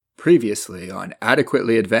Previously on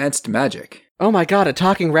Adequately Advanced Magic. Oh my god, a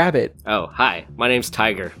talking rabbit. Oh, hi. My name's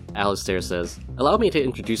Tiger. Alistair says, allow me to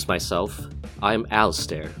introduce myself. I'm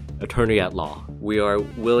Alistair, attorney at law. We are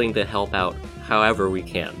willing to help out however we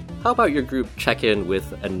can. How about your group check in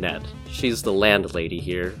with Annette? She's the landlady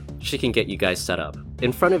here. She can get you guys set up.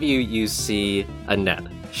 In front of you, you see Annette.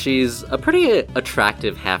 She's a pretty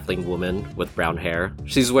attractive halfling woman with brown hair.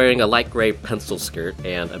 She's wearing a light gray pencil skirt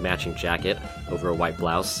and a matching jacket over a white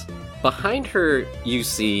blouse. Behind her, you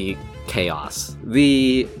see Chaos.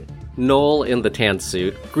 The gnoll in the tan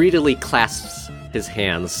suit greedily clasps his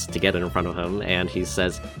hands to get in front of him, and he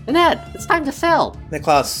says, Annette, it's time to sell!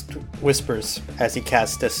 Niklaus whispers as he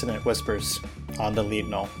casts Dissonant Whispers on the lead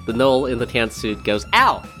gnoll. The gnoll in the tan suit goes,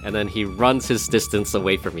 ow! And then he runs his distance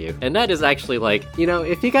away from you. And that is actually like,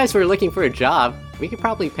 if you guys were looking for a job, we could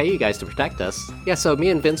probably pay you guys to protect us. Yeah, so me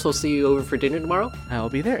and Vince will see you over for dinner tomorrow. I'll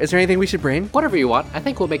be there. Is there anything we should bring? Whatever you want. I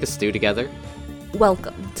think we'll make a stew together.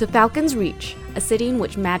 Welcome to Falcon's Reach, a city in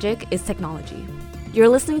which magic is technology. You're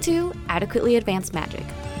listening to Adequately Advanced Magic.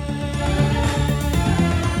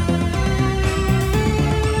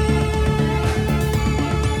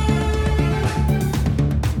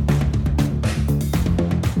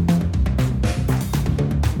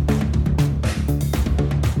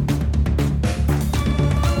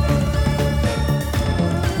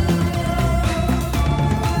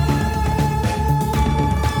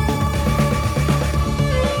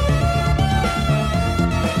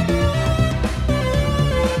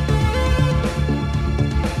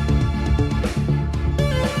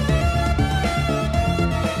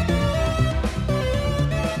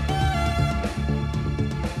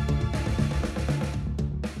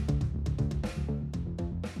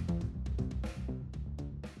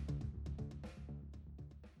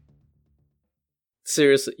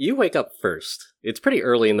 Sirius, you wake up first. It's pretty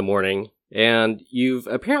early in the morning, and you've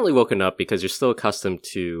apparently woken up because you're still accustomed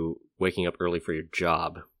to waking up early for your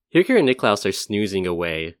job. Hirkir and Niklaus are snoozing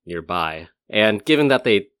away nearby, and given that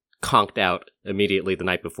they conked out immediately the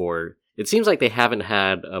night before, it seems like they haven't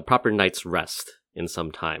had a proper night's rest in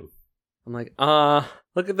some time. I'm like,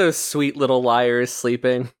 look at those sweet little liars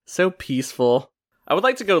sleeping. So peaceful. I would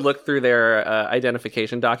like to go look through their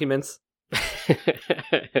identification documents.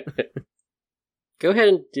 Go ahead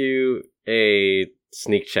and do a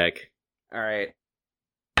sneak check. Alright.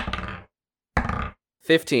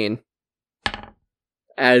 15.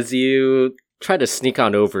 As you try to sneak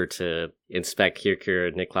on over to inspect Hirkir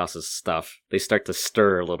and Niklaus's stuff, they start to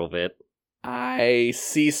stir a little bit. I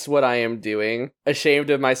cease what I am doing,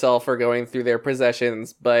 ashamed of myself for going through their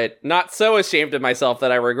possessions, but not so ashamed of myself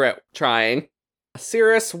that I regret trying.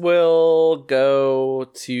 Cirrus will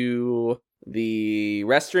go to the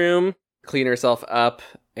restroom, clean herself up,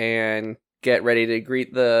 and get ready to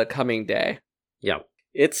greet the coming day. Yeah.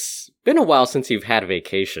 It's been a while since you've had a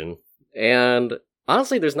vacation, and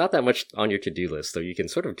honestly, there's not that much on your to-do list, so you can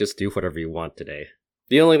sort of just do whatever you want today.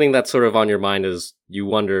 The only thing that's sort of on your mind is you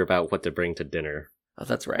wonder about what to bring to dinner. Oh,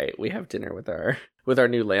 that's right. We have dinner with our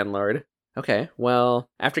new landlord. Okay, well,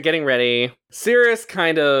 after getting ready, Cirrus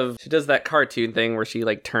she does that cartoon thing where she,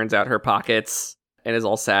 turns out her pockets and is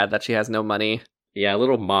all sad that she has no money. Yeah, a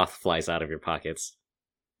little moth flies out of your pockets.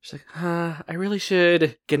 She's like, I really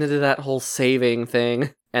should get into that whole saving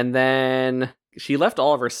thing. And then she left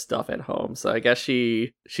all of her stuff at home, so I guess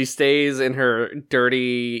she stays in her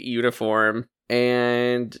dirty uniform,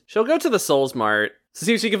 and she'll go to the Souls Mart to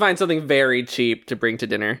see if she can find something very cheap to bring to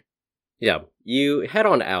dinner. Yeah, you head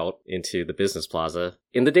on out into the business plaza.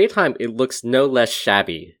 In the daytime, it looks no less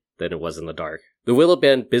shabby than it was in the dark. The Willow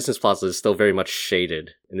Bend Business Plaza is still very much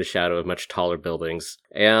shaded in the shadow of much taller buildings,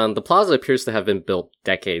 and the plaza appears to have been built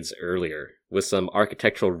decades earlier, with some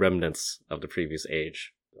architectural remnants of the previous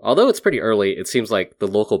age. Although it's pretty early, it seems like the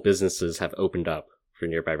local businesses have opened up for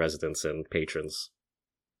nearby residents and patrons.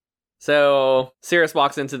 So, Cirrus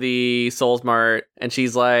walks into the Souls Mart, and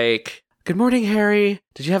she's like, Good morning, Harry.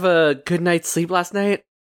 Did you have a good night's sleep last night?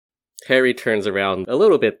 Harry turns around a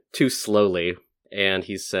little bit too slowly, and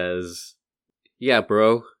he says, Yeah,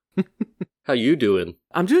 bro. How you doing?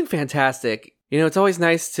 I'm doing fantastic. It's always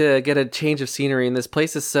nice to get a change of scenery, and this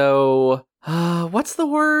place is so... what's the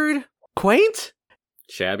word? Quaint?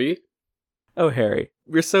 Shabby? Oh, Harry.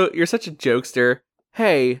 You're such a jokester.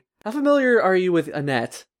 Hey, how familiar are you with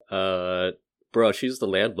Annette? Bro, she's the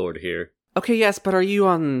landlord here. Okay, yes, but are you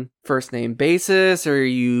on first name basis, or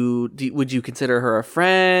would you consider her a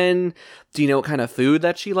friend? Do you know what kind of food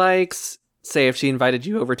that she likes? Say if she invited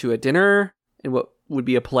you over to a dinner, and what would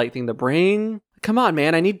be a polite thing to bring? Come on,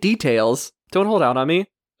 man, I need details. Don't hold out on me.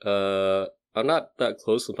 I'm not that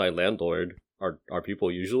close with my landlord. Are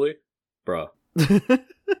people usually? Bruh.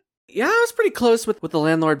 Yeah, I was pretty close with the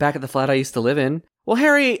landlord back at the flat I used to live in. Well,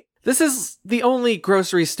 Harry, this is the only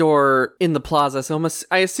grocery store in the plaza, so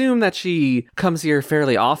I assume that she comes here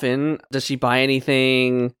fairly often. Does she buy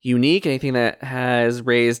anything unique? Anything that has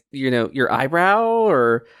raised, your eyebrow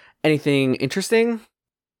or anything interesting?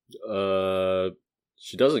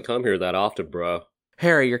 She doesn't come here that often, bruh.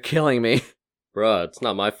 Harry, you're killing me. Bruh, it's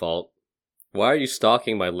not my fault. Why are you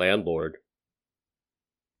stalking my landlord?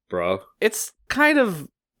 Bruh. It's kind of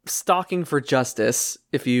stalking for justice,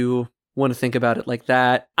 if you want to think about it like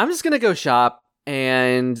that. I'm just gonna go shop,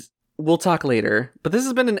 and we'll talk later. But this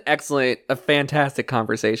has been a fantastic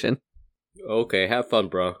conversation. Okay, have fun,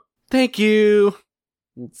 bro. Thank you.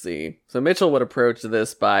 Let's see. So Mitchell would approach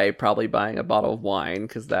this by probably buying a bottle of wine,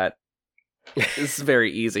 because that is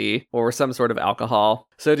very easy, or some sort of alcohol.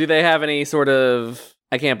 So do they have any sort of,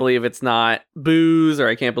 I can't believe it's not booze, or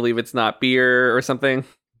I can't believe it's not beer, or something?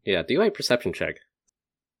 Yeah, do a perception check.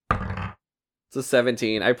 It's a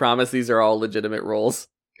 17. I promise these are all legitimate rolls.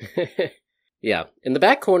 Yeah. In the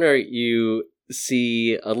back corner, you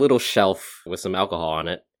see a little shelf with some alcohol on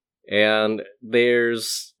it. And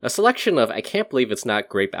there's a selection of, I can't believe it's not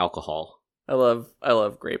grape alcohol. I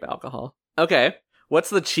love grape alcohol. Okay. What's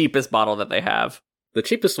the cheapest bottle that they have? The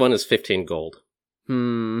cheapest one is 15 gold.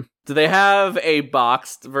 Do they have a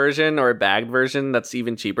boxed version or a bagged version that's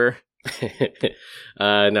even cheaper?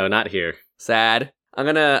 No, not here. Sad. I'm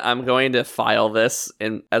going to file this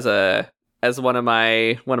in as one of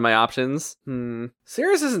my options.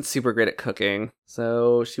 Sirius isn't super great at cooking,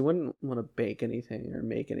 so she wouldn't want to bake anything or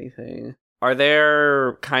make anything. Are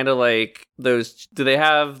there kind of like those, do they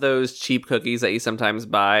have those cheap cookies that you sometimes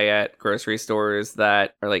buy at grocery stores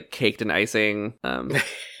that are like caked in icing? Are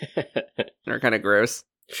kind of gross.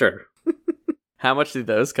 Sure. How much do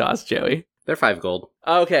those cost, Joey? They're 5 gold.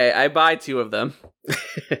 Okay, I buy 2 of them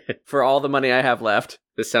for all the money I have left.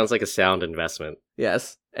 This sounds like a sound investment.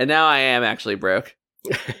 Yes. And now I am actually broke.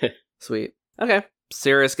 Sweet. Okay.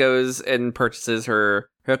 Sirius goes and purchases her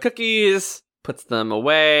cookies, puts them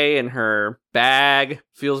away in her bag,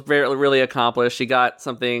 feels really accomplished. She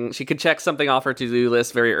could check something off her to-do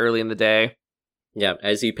list very early in the day. Yeah,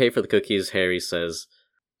 as you pay for the cookies, Harry says,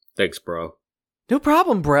 "Thanks, bro." No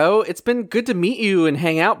problem, bro. It's been good to meet you and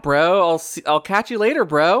hang out, bro. I'll catch you later,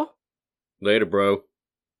 bro. Later, bro.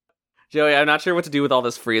 Joey, I'm not sure what to do with all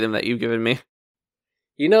this freedom that you've given me.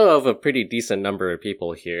 You know of a pretty decent number of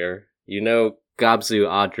people here. You know Gobzu,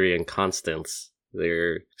 Audrey, and Constance.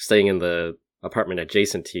 They're staying in the apartment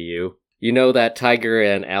adjacent to you. You know that Tiger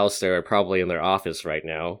and Alistair are probably in their office right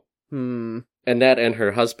now. Annette and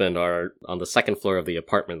her husband are on the 2nd floor of the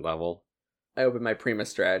apartment level. I opened my Prima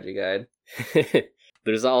strategy guide.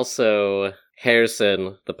 There's also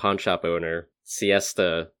Harrison, the pawn shop owner,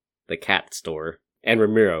 Siesta, the cat store, and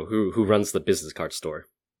Ramiro, who runs the business card store.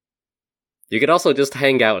 You could also just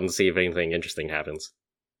hang out and see if anything interesting happens.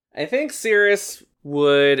 I think Sirius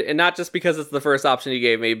would, and not just because it's the first option you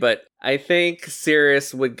gave me, but I think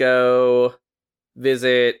Sirius would go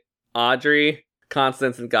visit Audrey,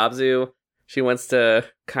 Constance, and Gobzu. She wants to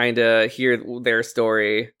kind of hear their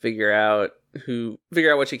story, figure out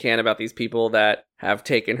what she can about these people that have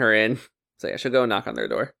taken her in. So yeah, she'll go knock on their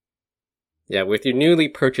door. Yeah, with your newly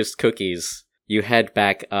purchased cookies, you head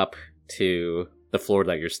back up to the floor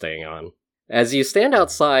that you're staying on. As you stand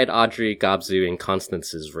outside Audrey, Gobzu, and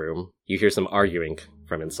Constance's room, you hear some arguing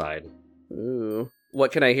from inside. Ooh.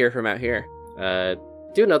 What can I hear from out here?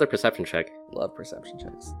 Do another perception check. Love perception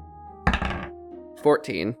checks.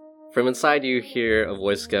 14. From inside you hear a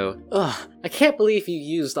voice go, "Ugh, I can't believe you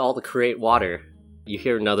used all the Create water." You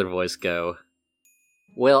hear another voice go,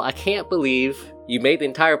 "Well, I can't believe you made the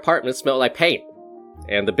entire apartment smell like paint."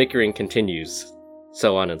 And the bickering continues,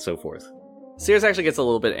 so on and so forth. Sirius actually gets a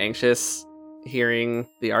little bit anxious hearing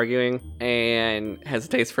the arguing and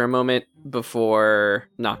hesitates for a moment before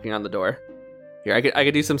knocking on the door. Here, I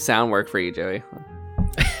could do some sound work for you, Joey.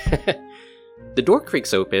 The door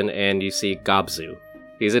creaks open and you see Gobzu.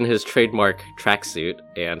 He's in his trademark tracksuit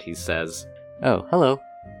and he says, "Oh, hello.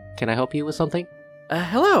 Can I help you with something?"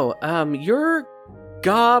 Hello. You're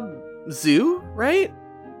Gobzu, right?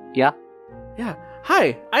 Yeah. Yeah.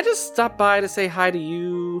 Hi. I just stopped by to say hi to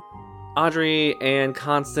you, Audrey, and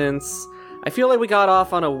Constance. I feel like we had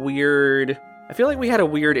a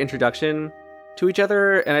weird introduction to each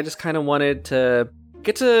other, and I just kind of wanted to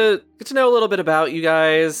get to know a little bit about you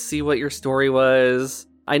guys, see what your story was.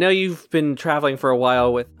 I know you've been traveling for a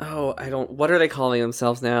while with, what are they calling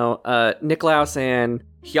themselves now? Niklaus and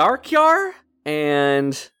Hyarkyar?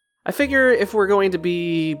 And I figure if we're going to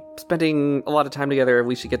be spending a lot of time together,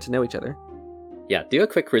 we should get to know each other. Yeah, do a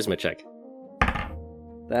quick charisma check.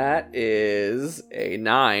 That is a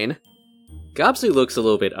 9. Gobsu looks a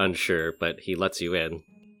little bit unsure, but he lets you in.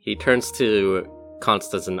 He turns to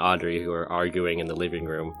Constance and Audrey, who are arguing in the living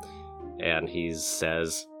room, and he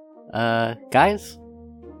says, guys?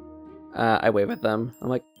 I wave at them. I'm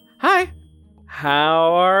like, hi!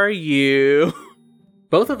 How are you?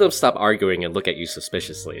 Both of them stop arguing and look at you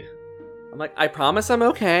suspiciously. I'm like, I promise I'm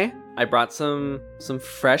okay. I brought some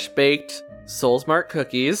fresh-baked Soulsmart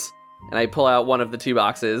cookies, and I pull out one of the 2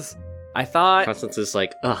 boxes. I thought... Constance is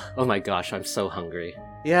like, oh my gosh, I'm so hungry.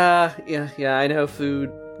 Yeah, I know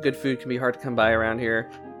good food can be hard to come by around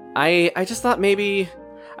here. I just thought maybe...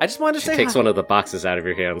 I just wanted to say hi. She takes one of the boxes out of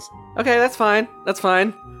your hands. Okay, that's fine.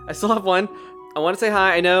 I still have one. I want to say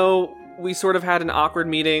hi. I know we sort of had an awkward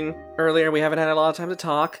meeting earlier. We haven't had a lot of time to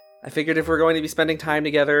talk. I figured if we're going to be spending time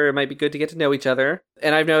together, it might be good to get to know each other.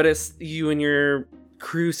 And I've noticed you and your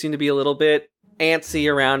crew seem to be a little bit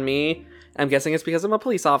antsy around me. I'm guessing it's because I'm a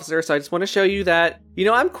police officer, so I just want to show you that,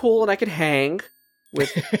 I'm cool and I could hang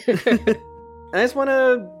with... I just want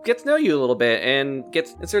to get to know you a little bit and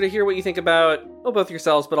sort of hear what you think about, both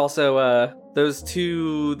yourselves, but also those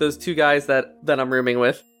two guys that I'm rooming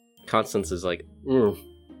with. Constance is like,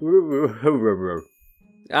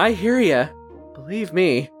 I hear ya. Believe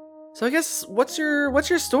me. So I guess, what's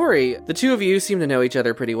your story? The 2 of you seem to know each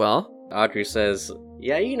other pretty well. Audrey says,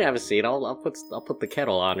 yeah, you can have a seat. I'll put the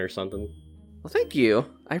kettle on or something. Well, thank you.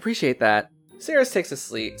 I appreciate that. Cirrus takes a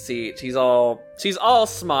seat. She's all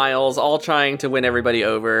smiles, all trying to win everybody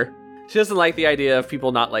over. She doesn't like the idea of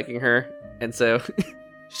people not liking her, and so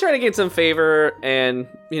she's trying to gain some favor. And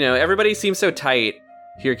everybody seems so tight.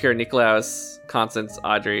 Here, Nikolaus, Constance,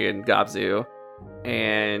 Audrey, and Gobsu,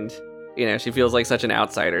 and she feels like such an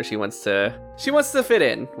outsider. She wants to fit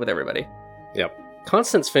in with everybody. Yep.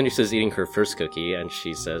 Constance finishes eating her first cookie, and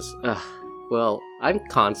she says, well, I'm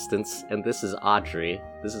Constance, and this is Audrey.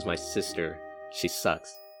 This is my sister. She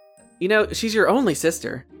sucks. She's your only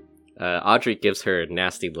sister. Audrey gives her a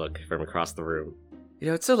nasty look from across the room.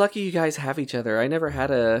 It's so lucky you guys have each other. I never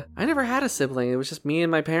had a sibling. It was just me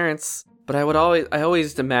and my parents. But I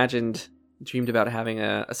always dreamed about having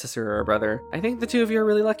a sister or a brother. I think the 2 of you are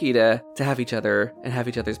really lucky to have each other and have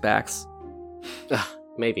each other's backs.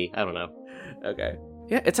 Maybe. I don't know. Okay.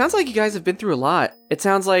 Yeah, it sounds like you guys have been through a lot. It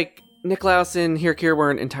sounds like Nikolaus and Hirkir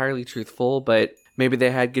weren't entirely truthful, but maybe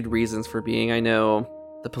they had good reasons for being. I know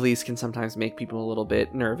the police can sometimes make people a little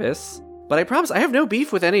bit nervous, but I promise I have no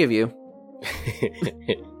beef with any of you.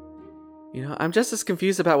 I'm just as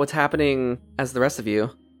confused about what's happening as the rest of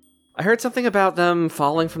you. I heard something about them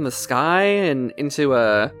falling from the sky and into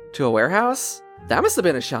a warehouse. That must have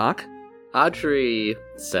been a shock. Audrey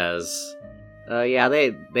says, yeah,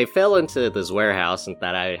 they fell into this warehouse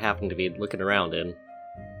that I happened to be looking around in.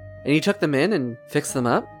 And you took them in and fixed them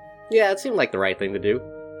up? Yeah, it seemed like the right thing to do.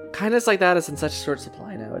 Kindness like that is in such short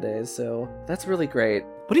supply nowadays, so that's really great.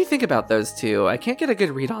 What do you think about those 2? I can't get a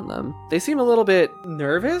good read on them. They seem a little bit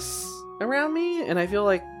nervous around me, and I feel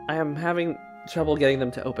like I am having trouble getting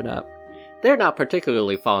them to open up. They're not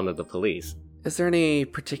particularly fond of the police. Is there any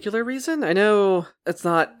particular reason? I know it's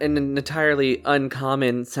not an entirely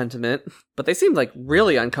uncommon sentiment, but they seem like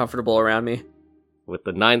really uncomfortable around me. With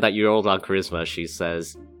the 9 that you rolled on charisma, she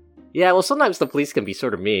says, yeah, well, sometimes the police can be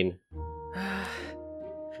sort of mean.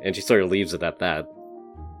 And she sort of leaves it at that.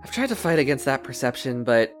 I've tried to fight against that perception,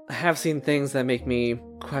 but I have seen things that make me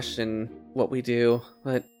question what we do.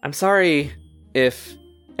 But I'm sorry if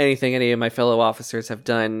anything any of my fellow officers have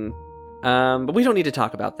done, but we don't need to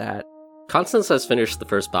talk about that. Constance has finished the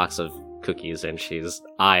first box of cookies, and she's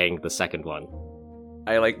eyeing the second one.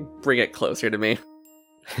 I, bring it closer to me.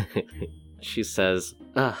 She says,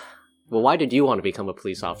 well, why did you want to become a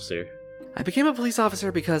police officer? I became a police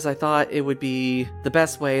officer because I thought it would be the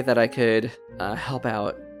best way that I could help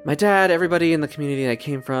out. My dad, everybody in the community I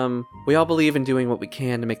came from, we all believe in doing what we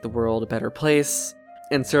can to make the world a better place.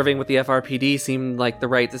 And serving with the FRPD seemed like the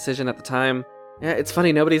right decision at the time. Yeah, it's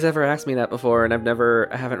funny, nobody's ever asked me that before, and I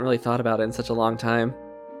haven't really thought about it in such a long time.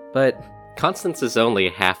 But Constance is only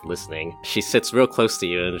half listening. She sits real close to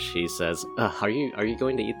you and she says, are you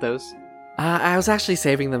going to eat those? I was actually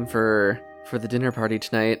saving them for the dinner party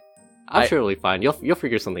tonight. I'm sure it'll be fine. You'll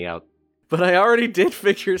figure something out. But I already did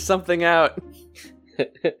figure something out.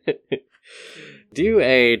 Do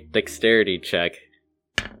a dexterity check.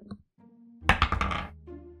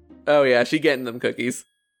 Oh yeah, she getting them cookies.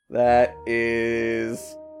 That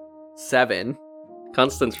is 7.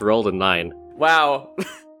 Constance rolled a 9. Wow.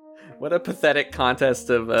 What a pathetic contest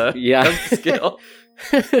of skill.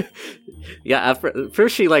 Yeah,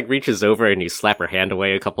 first she reaches over and you slap her hand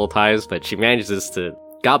away a couple of times, but she manages to...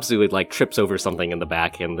 Gobsu trips over something in the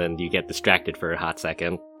back, and then you get distracted for a hot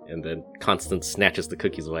second. And then Constance snatches the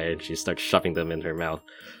cookies away and she starts shoving them in her mouth.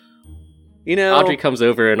 You know, Audrey comes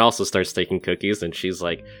over and also starts taking cookies, and she's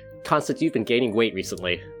like, Constance, you've been gaining weight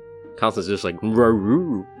recently. Constance is just like,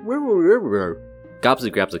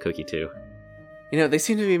 Gobzu grabs a cookie too. you know, they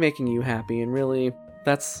seem to be making you happy, and really,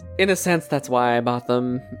 that's, in a sense, that's why I bought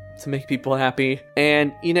them, to make people happy.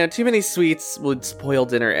 And, you know, too many sweets would spoil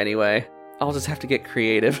dinner anyway. I'll just have to get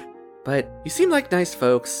creative. But you seem like nice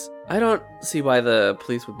folks. I don't see why the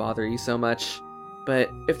police would bother you so much. But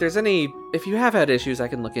if you have had issues, I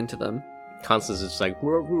can look into them. Constance is just like, no,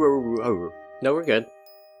 we're good.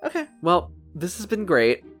 Okay, well, this has been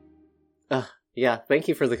great. Yeah, thank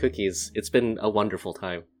you for the cookies. It's been a wonderful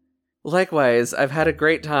time. Likewise, I've had a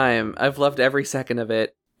great time. I've loved every second of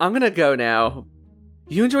it. I'm gonna go now.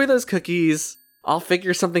 You enjoy those cookies. I'll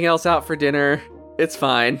figure something else out for dinner. It's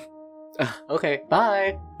fine. Okay,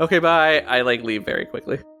 bye. Okay, bye. I, leave very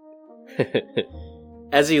quickly.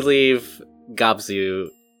 As you leave, Gobzu,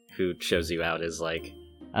 who shows you out, is like,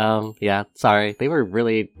 yeah, sorry. They were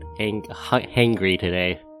really hangry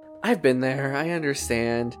today. I've been there. I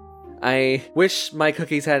understand. I wish my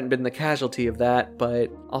cookies hadn't been the casualty of that, but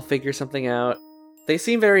I'll figure something out. They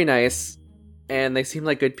seem very nice, and they seem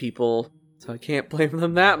like good people, so I can't blame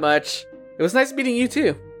them that much. It was nice meeting you,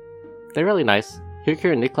 too. They're really nice.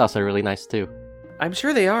 Kirkir and Niklaus are really nice, too. I'm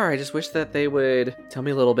sure they are. I just wish that they would tell me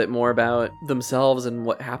a little bit more about themselves and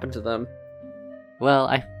what happened to them. Well,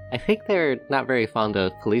 I think they're not very fond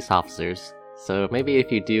of police officers, so maybe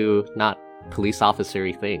if you do not police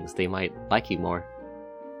officer-y things, they might like you more.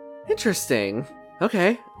 Interesting.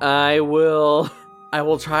 Okay. I will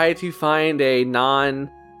try to find a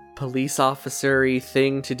non-police officer-y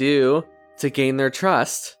thing to do to gain their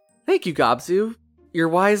trust. Thank you, Gobzu. You're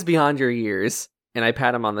wise beyond your years. And I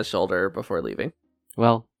pat him on the shoulder before leaving.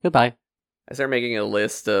 Well, goodbye. I start making a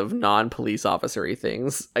list of non-police officer-y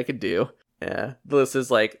things I could do. Yeah. The list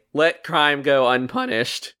is like, let crime go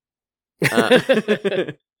unpunished.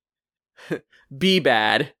 Be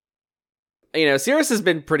bad. You know, Cirrus has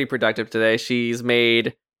been pretty productive today. She's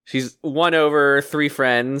won over 3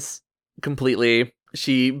 friends completely.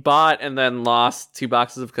 She bought and then lost 2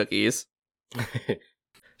 boxes of cookies.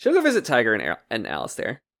 She'll go visit Tiger and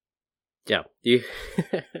Alistair. Yeah, you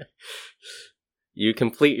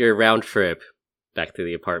complete your round trip back to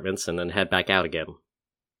the apartments and then head back out again.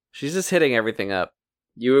 She's just hitting everything up.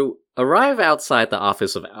 You arrive outside the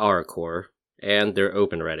office of Auracor, and they're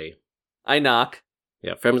open ready. I knock.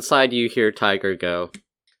 Yeah, from inside you hear Tiger go,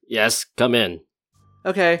 "Yes, come in."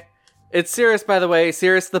 Okay. It's Cirrus, by the way.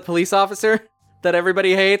 Cirrus, the police officer that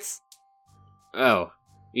everybody hates. Oh,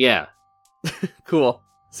 yeah. Cool.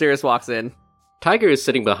 Cirrus walks in. Tiger is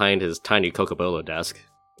sitting behind his tiny Cocobolo desk,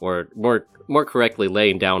 or more correctly,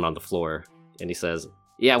 laying down on the floor, and he says,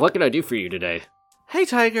 "Yeah, what can I do for you today?" Hey,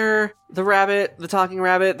 Tiger, the talking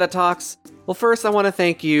rabbit that talks. Well, first, I want to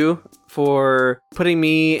thank you for putting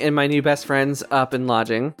me and my new best friends up in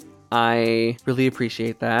lodging. I really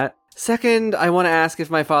appreciate that. Second, I want to ask if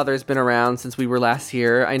my father's been around since we were last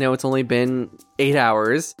here. I know it's only been 8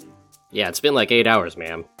 hours. Yeah, it's been like 8 hours,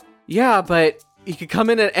 ma'am. Yeah, but he could come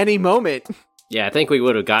in at any moment. Yeah, I think we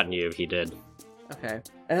would have gotten you if he did. Okay.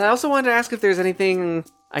 And I also wanted to ask if there's anything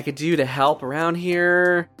I could do to help around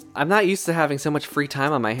here. I'm not used to having so much free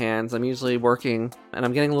time on my hands. I'm usually working, and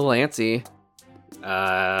I'm getting a little antsy.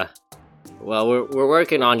 Well, we're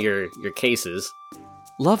working on your cases.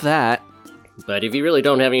 Love that. But if you really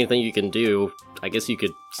don't have anything you can do, I guess you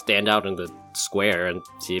could stand out in the square and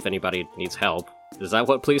see if anybody needs help. Is that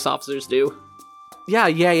what police officers do? Yeah.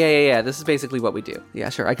 This is basically what we do. Yeah,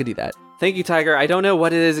 sure, I could do that. Thank you, Tiger. I don't know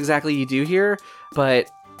what it is exactly you do here, but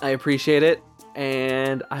I appreciate it,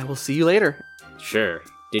 and I will see you later. Sure.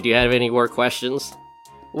 Did you have any more questions?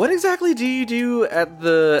 What exactly do you do at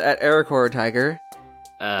Auracor, Tiger?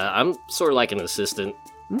 I'm sort of like an assistant.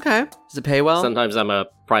 Okay. Does it pay well? Sometimes I'm a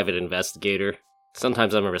private investigator.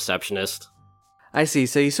 Sometimes I'm a receptionist. I see.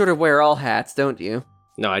 So you sort of wear all hats, don't you?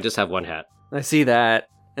 No, I just have one hat. I see that.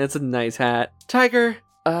 It's a nice hat. Tiger,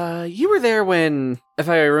 you were there when, if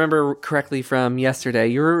I remember correctly from yesterday,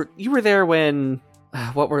 you were there when,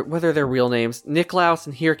 what are their real names? Niklaus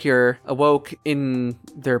and Kirkir awoke in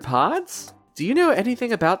their pods? Do you know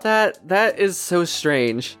anything about that? That is so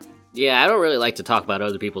strange. Yeah, I don't really like to talk about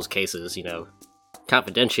other people's cases,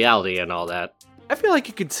 confidentiality and all that. I feel like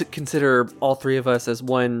you could consider all 3 of us as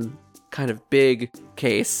one kind of big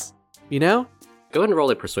case, you know? Go ahead and roll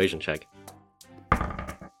a persuasion check.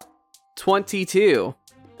 22.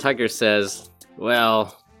 Tiger says,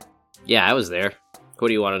 "Well, yeah, I was there. What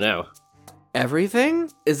do you want to know?" Everything?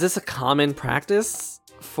 Is this a common practice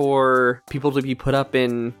for people to be put up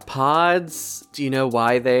in pods? Do you know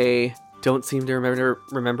why they don't seem to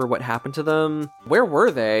remember what happened to them? Where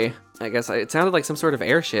were they? I guess it sounded like some sort of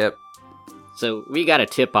airship. So we got a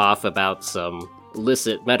tip-off about some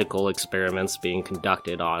illicit medical experiments being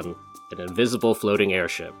conducted on an invisible floating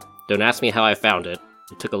airship. Don't ask me how I found it.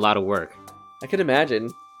 It took a lot of work. I could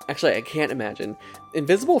imagine. Actually, I can't imagine.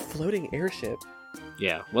 Invisible floating airship.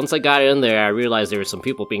 Yeah, once I got in there, I realized there were some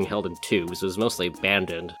people being held in tubes. It was mostly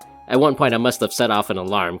abandoned. At one point, I must have set off an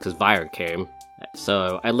alarm because Vire came.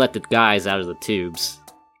 So I let the guys out of the tubes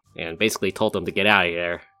and basically told them to get out of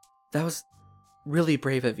there. That was really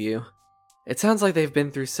brave of you. It sounds like they've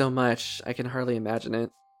been through so much, I can hardly imagine it.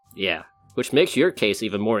 Yeah, which makes your case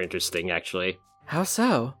even more interesting, actually. How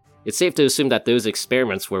so? It's safe to assume that those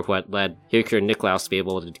experiments were what led Hirkir and Niklaus to be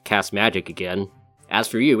able to cast magic again. As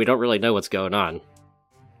for you, we don't really know what's going on.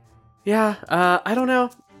 Yeah, I don't know.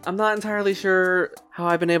 I'm not entirely sure how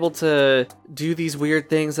I've been able to do these weird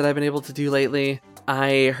things that I've been able to do lately.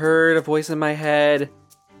 I heard a voice in my head.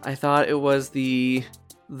 I thought it was the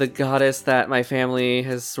goddess that my family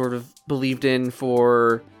has sort of believed in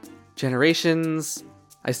for generations.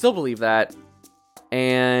 I still believe that.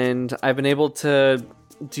 And I've been able to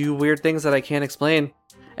do weird things that I can't explain.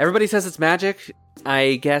 Everybody says it's magic.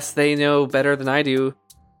 I guess they know better than I do,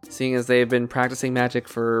 seeing as they've been practicing magic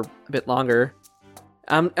for a bit longer.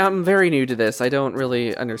 I'm very new to this. I don't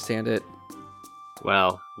really understand it.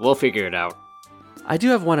 Well, we'll figure it out. I do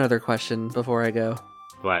have one other question before I go.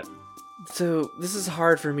 What? So, this is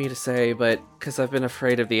hard for me to say, but because I've been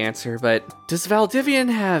afraid of the answer, but does Valdivian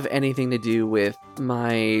have anything to do with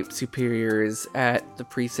my superiors at the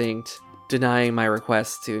precinct denying my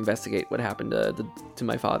request to investigate what happened to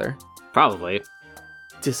my father? Probably.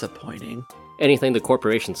 Disappointing. Anything the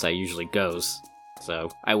corporations say usually goes,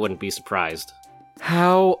 so I wouldn't be surprised.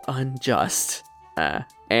 How unjust.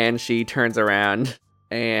 And she turns around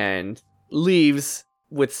and leaves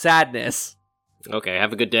with sadness. Okay,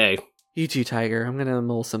 have a good day. You too, Tiger. I'm gonna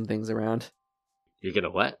mull some things around. You're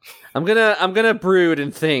gonna what? I'm gonna brood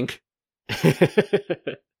and think.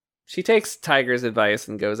 She takes Tiger's advice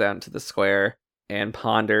and goes out into the square and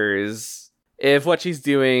ponders if what she's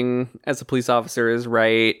doing as a police officer is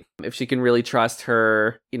right, if she can really trust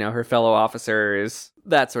her, her fellow officers,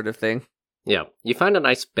 that sort of thing. Yeah, you find a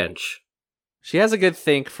nice bench. She has a good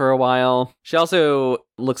think for a while. She also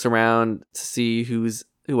looks around to see who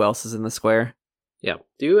else is in the square. Yeah,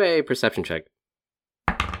 do a perception check.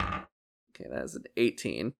 Okay, that is an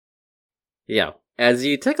 18. Yeah, as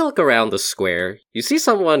you take a look around the square, you see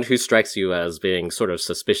someone who strikes you as being sort of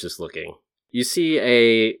suspicious looking. You see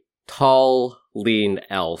a tall, lean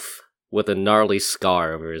elf with a gnarly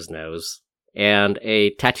scar over his nose, and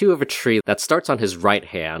a tattoo of a tree that starts on his right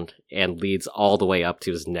hand and leads all the way up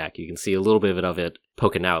to his neck. You can see a little bit of it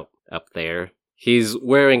poking out up there. He's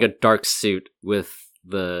wearing a dark suit with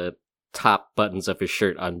the top buttons of his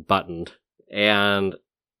shirt unbuttoned, and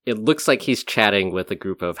it looks like he's chatting with a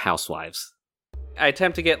group of housewives. I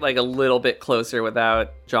attempt to get a little bit closer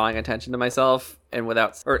without drawing attention to myself and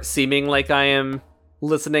without seeming like I am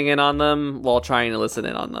listening in on them while trying to listen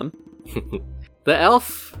in on them. The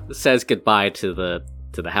elf says goodbye to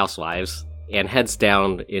the housewives and heads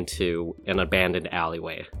down into an abandoned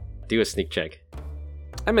alleyway. Do a sneak check.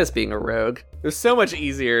 I miss being a rogue. It was so much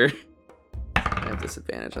easier. I have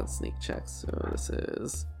disadvantage on sneak checks, so this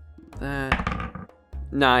is that.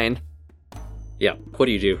 9. Yeah, what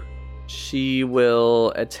do you do? She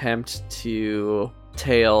will attempt to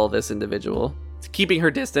tail this individual, keeping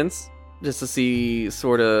her distance, just to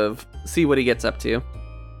see what he gets up to.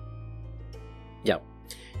 Yeah.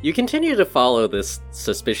 You continue to follow this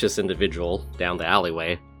suspicious individual down the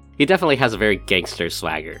alleyway. He definitely has a very gangster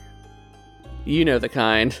swagger. You know the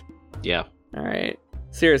kind. Yeah. Alright.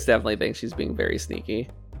 Cirrus definitely thinks she's being very sneaky.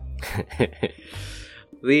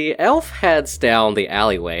 The elf heads down the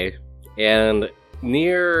alleyway, and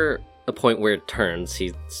near the point where it turns,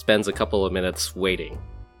 he spends a couple of minutes waiting.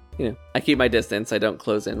 I keep my distance. I don't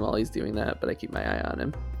close in while he's doing that, but I keep my eye on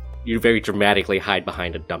him. You very dramatically hide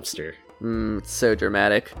behind a dumpster. It's so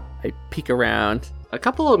dramatic. I peek around. A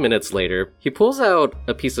couple of minutes later, he pulls out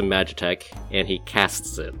a piece of Magitech, and he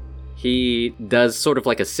casts it. He does sort of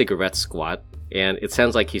like a cigarette squat, and it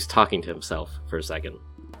sounds like he's talking to himself for a second.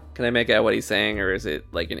 Can I make out what he's saying, or is it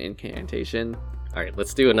like an incantation? Alright,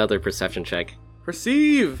 let's do another perception check.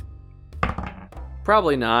 Perceive!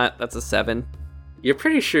 Probably not. That's a 7. You're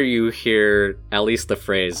pretty sure you hear at least the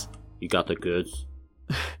phrase, "You got the goods."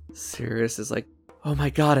 Cirrus is like, oh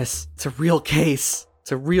my goddess, it's a real case.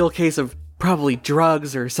 It's a real case of probably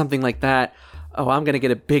drugs or something like that. Oh, I'm gonna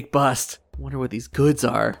get a big bust. Wonder what these goods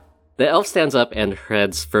are. The elf stands up and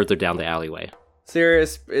heads further down the alleyway.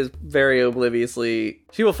 Sirius is very obliviously...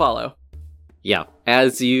 She will follow. Yeah.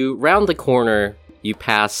 As you round the corner, you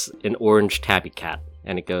pass an orange tabby cat,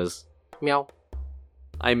 and it goes, meow.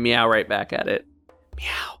 I meow right back at it.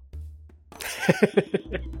 Meow.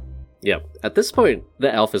 Yep. At this point,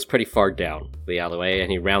 the elf is pretty far down the alleyway,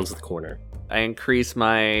 and he rounds the corner. I increase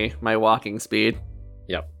my walking speed.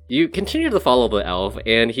 Yep. You continue to follow the elf,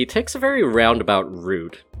 and he takes a very roundabout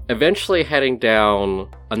route, eventually heading down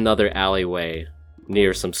another alleyway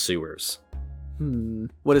near some sewers.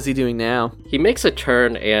 What is he doing now? He makes a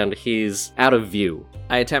turn, and he's out of view.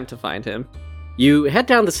 I attempt to find him. You head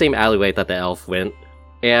down the same alleyway that the elf went,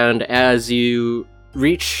 and as you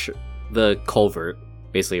reach the culvert,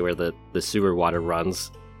 basically where the sewer water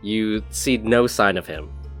runs, you see no sign of him.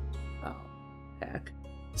 Oh, heck.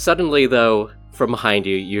 Suddenly, though, from behind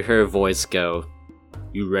you, you hear a voice go,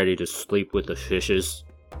 "You ready to sleep with the fishes?"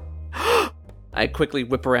 I quickly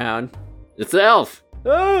whip around. It's the elf!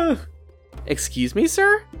 Ah! Excuse me,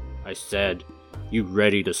 sir? I said, "You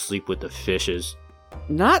ready to sleep with the fishes?"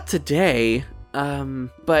 Not today.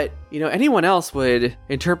 But, anyone else would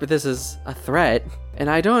interpret this as a threat, and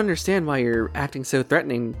I don't understand why you're acting so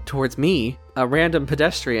threatening towards me, a random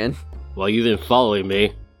pedestrian. Well, you've been following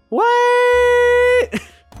me. What?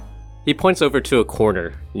 He points over to a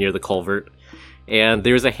corner near the culvert, and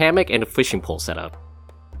there's a hammock and a fishing pole set up.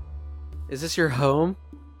 Is this your home?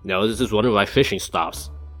 No, this is one of my fishing stops.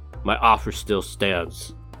 My offer still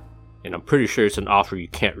stands, and I'm pretty sure it's an offer you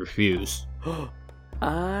can't refuse.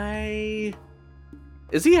 Does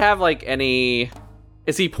he have,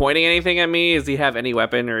 is he pointing anything at me? Does he have any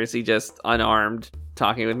weapon, or is he just unarmed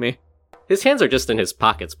talking with me? His hands are just in his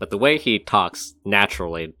pockets, but the way he talks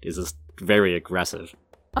naturally is just very aggressive.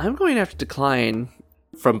 I'm going to have to decline.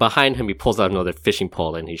 From behind him, he pulls out another fishing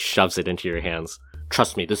pole and he shoves it into your hands.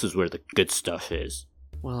 Trust me, this is where the good stuff is.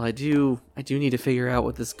 Well, I do need to figure out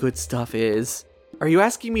what this good stuff is. Are you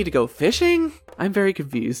asking me to go fishing? I'm very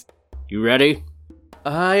confused. You ready?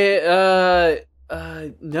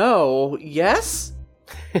 No. Yes?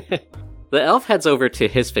 The elf heads over to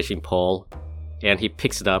his fishing pole, and he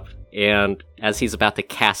picks it up, and as he's about to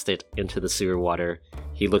cast it into the sewer water,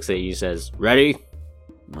 he looks at you and says, "Ready?"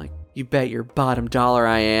 I'm like, you bet your bottom dollar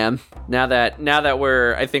I am. Now that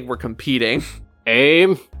I think we're competing.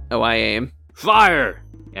 Aim! Oh, I aim. Fire!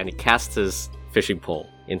 And he casts his fishing pole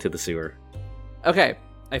into the sewer. Okay,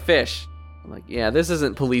 I fish. I'm like, yeah, this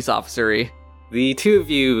isn't police officer-y. The two of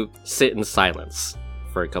you sit in silence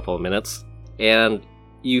for a couple of minutes, and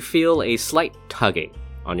you feel a slight tugging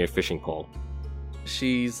on your fishing pole.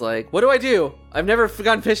 She's like, what do I do? I've never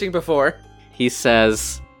gone fishing before. He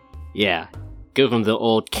says, "Yeah, give him the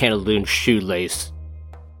old cantaloon shoelace."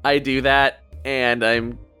 I do that, and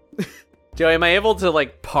I'm... Joey, am I able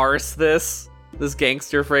to, parse this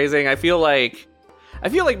gangster phrasing? I feel like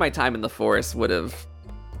my time in the forest would have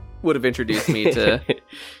introduced me to...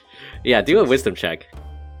 Yeah, do a wisdom check.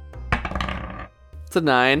 It's a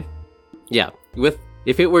 9. Yeah,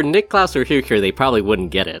 if it were Nick, Klaus, or Hugh here, they probably wouldn't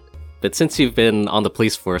get it. But since you've been on the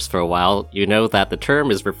police force for a while, you know that the term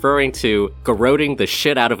is referring to garroting the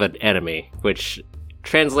shit out of an enemy, which,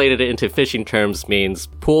 translated into fishing terms, means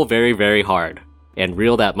pull very, very hard and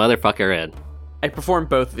reel that motherfucker in. I perform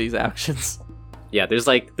both of these actions. Yeah, there's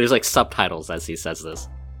subtitles as he says this.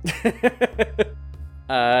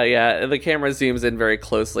 Yeah, the camera zooms in very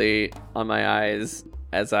closely on my eyes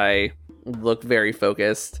as I look very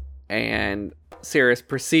focused, and Sirius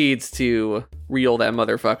proceeds to reel that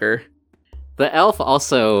motherfucker. The elf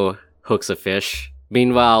also hooks a fish.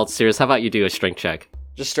 Meanwhile, Sirius, how about you do a strength check?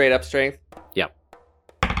 Just straight up strength? Yep.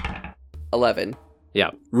 11.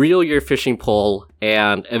 Yeah. Reel your fishing pole,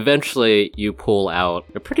 and eventually you pull out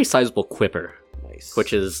a pretty sizable quipper. Nice.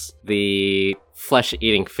 Which is the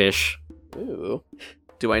flesh-eating fish. Ooh.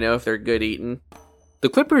 Do I know if they're good eating? The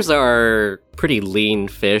quippers are pretty lean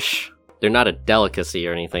fish. They're not a delicacy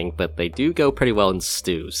or anything, but they do go pretty well in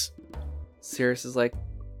stews. Sirius is like,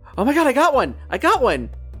 oh my god, I got one!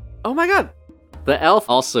 Oh my god! The elf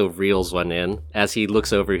also reels one in. As he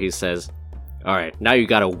looks over, he says, "Alright, now you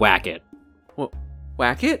gotta whack it." Well,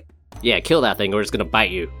 whack it? Yeah, kill that thing or it's gonna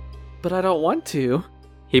bite you. But I don't want to.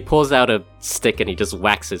 He pulls out a stick and he just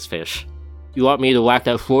whacks his fish. You want me to whack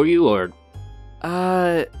that for you, or...?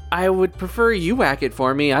 I would prefer you whack it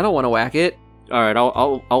for me. I don't want to whack it. Alright,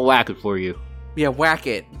 I'll whack it for you. Yeah, whack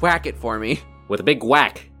it. Whack it for me. With a big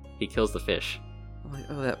whack, he kills the fish. I'm like,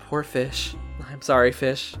 oh, that poor fish. I'm sorry,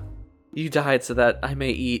 fish. You died so that I may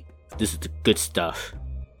eat. This is the good stuff.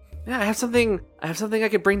 Yeah, I have something I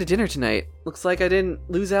could bring to dinner tonight. Looks like I didn't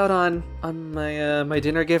lose out on my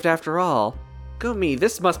dinner gift after all. Go me,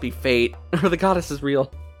 this must be fate, or the goddess is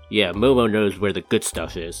real. Yeah, Momo knows where the good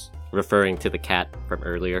stuff is, referring to the cat from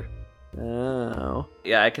earlier. Oh.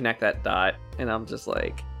 Yeah, I connect that dot, and I'm just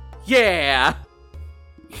like, yeah!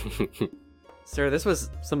 Sir, this was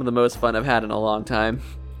some of the most fun I've had in a long time.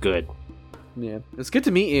 Good. Yeah, it was good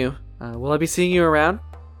to meet you. Will I be seeing you around?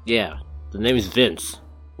 Yeah, the name is Vince.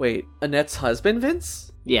 Wait, Annette's husband,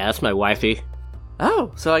 Vince? Yeah, that's my wifey.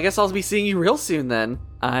 Oh, so I guess I'll be seeing you real soon then.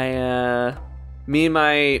 Me and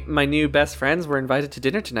my new best friends were invited to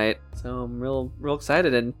dinner tonight, so I'm real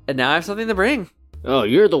excited, and now I have something to bring. Oh,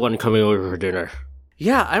 you're the one coming over for dinner.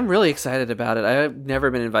 Yeah, I'm really excited about it. I've never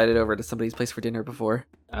been invited over to somebody's place for dinner before.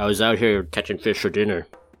 I was out here catching fish for dinner.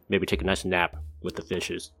 Maybe take a nice nap with the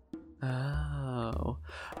fishes. Oh.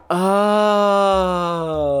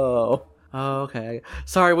 Okay.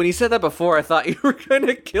 Sorry, when you said that before, I thought you were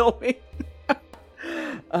gonna kill me.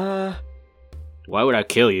 Why would I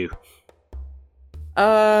kill you?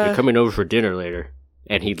 You're coming over for dinner later.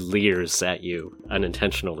 And he leers at you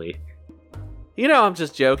unintentionally. You know, I'm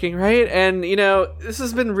just joking, right? And, you know, this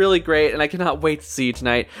has been really great, and I cannot wait to see you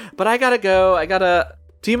tonight. But I gotta go.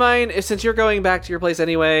 Do you mind, since you're going back to your place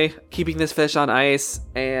anyway, keeping this fish on ice,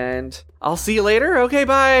 and I'll see you later? Okay,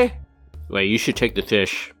 bye. Wait, you should take the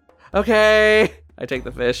fish. Okay. I take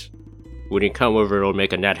the fish. When you come over, it'll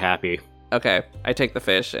make Annette happy. Okay, I take the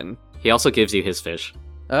fish, and... He also gives you his fish.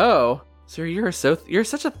 Oh, sir, you're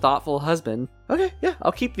such a thoughtful husband. Okay, yeah,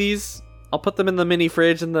 I'll keep these. I'll put them in the mini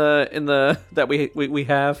fridge in the that we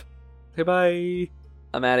have. Okay, bye.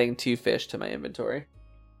 I'm adding 2 fish to my inventory.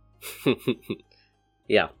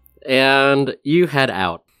 Yeah, and you head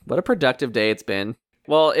out. What a productive day it's been.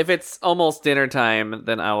 Well, if it's almost dinner time,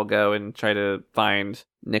 then I will go and try to find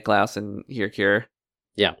Niklaus and Hirkir.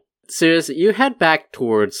 Yeah. So as you head back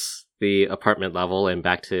towards the apartment level and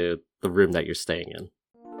back to the room that you're staying in.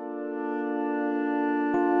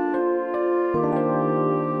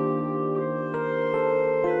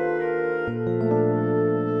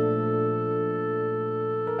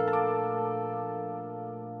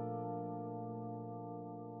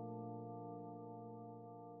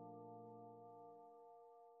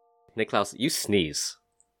 Niklaus, you sneeze.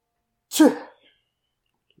 Sure.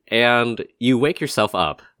 And you wake yourself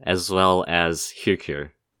up, as well as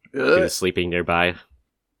Hirkir, who is sleeping nearby.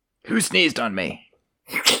 Who sneezed on me?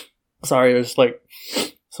 Sorry, it was like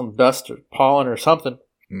some dust or pollen or something.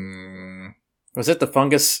 Was it the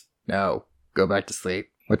fungus? No. Go back to sleep.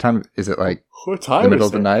 What time is it, like What time the middle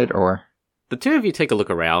is of the it? night, or? The two of you take a look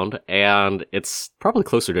around, and it's probably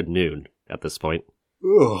closer to noon at this point.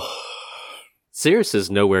 Ugh. Sirius is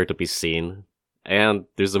nowhere to be seen, and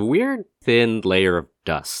there's a weird thin layer of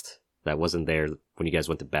dust that wasn't there when you guys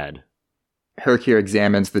went to bed. Hirkir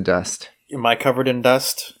examines the dust. Am I covered in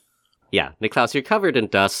dust? Yeah, Niklaus, you're covered in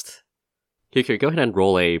dust. Hirkir, go ahead and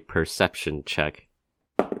roll a perception check.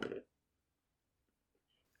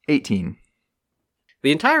 18.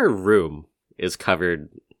 The entire room is covered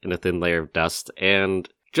in a thin layer of dust, and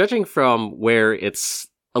judging from where it's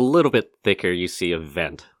a little bit thicker, you see a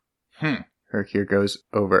vent. Hirkir goes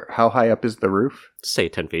over. How high up is the roof? Say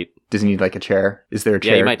 10 feet. Does he need, like, a chair? Is there a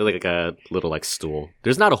chair? Yeah, you might like a little like stool.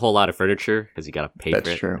 There's not a whole lot of furniture because you gotta pay for it.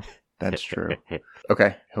 That's true. That's true.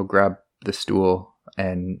 Okay, he'll grab the stool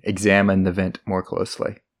and examine the vent more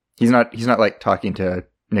closely. He's not like talking to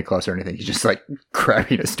Niklaus or anything. He's just like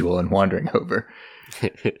grabbing a stool and wandering over.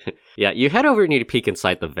 Yeah, you head over and you peek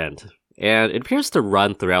inside the vent, and it appears to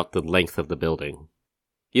run throughout the length of the building.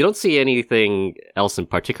 You don't see anything else in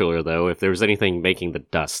particular, though. If there was anything making the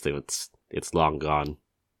dust, it's long gone.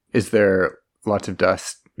 Is there lots of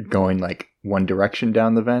dust going like one direction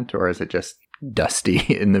down the vent, or is it just dusty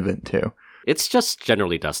in the vent too? It's just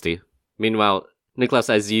generally dusty. Meanwhile, Niklaus,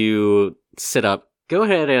 as you sit up, go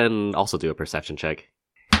ahead and also do a perception check.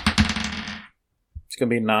 It's gonna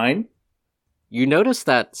be 9. You notice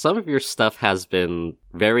that some of your stuff has been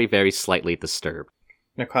very, very slightly disturbed.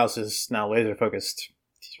 Niklaus is now laser focused.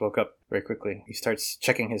 He woke up very quickly. He starts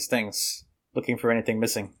checking his things, looking for anything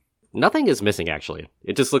missing. Nothing is missing, actually.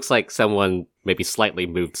 It just looks like someone maybe slightly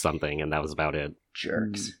moved something, and that was about it.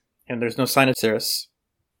 Jerks. And there's no sign of Cirrus.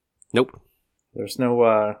 Nope. There's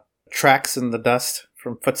no tracks in the dust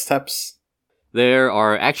from footsteps. There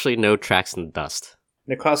are actually no tracks in the dust.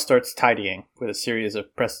 Niklaus starts tidying with a series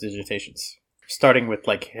of prestidigitations, starting with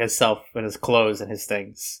like himself and his clothes and his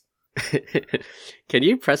things. Can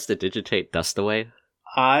you prestidigitate dust away?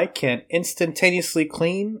 I can instantaneously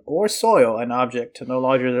clean or soil an object to no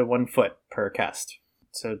larger than 1 foot per cast.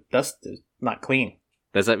 So dust is not clean.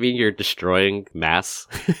 Does that mean you're destroying mass?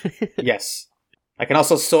 Yes. I can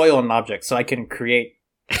also soil an object, so I can create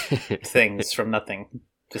things from nothing.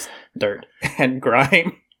 Just dirt and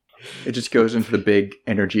grime. It just goes into the big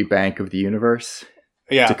energy bank of the universe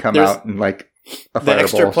Yeah, to come there's out and like a the fireball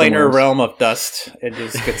somewhere extraplanar else. realm of dust. It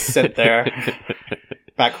just gets sent there,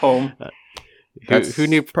 back home. Who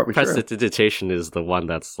knew probably true. prestidigitation is the one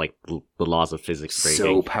that's like the laws of physics breaking?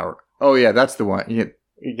 So power. Oh yeah, that's the one. Yeah.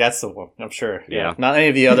 That's the one, I'm sure. Yeah. Not any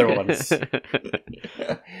of the other ones.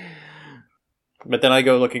 But then I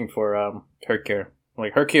go looking for Hercure. I'm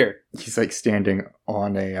like, Hercure, He's like standing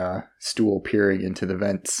on a stool peering into the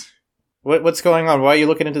vents. what's going on? Why are you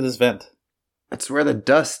looking into this vent? That's where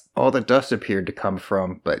all the dust appeared to come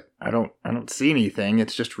from, but I don't see anything.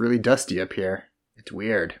 It's just really dusty up here. It's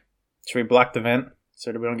weird. Should we block the vent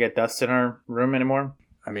so that we don't get dust in our room anymore?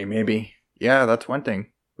 I mean, maybe. Yeah, that's one thing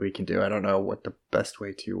we can do. I don't know what the best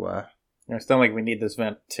way to. It's not like we need this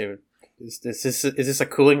vent to. Is this a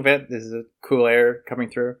cooling vent? Is it cool air coming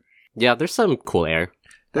through? Yeah, there's some cool air.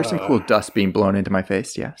 There's some cool dust being blown into my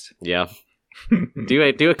face. Yes. Yeah.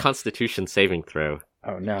 Do a Constitution saving throw.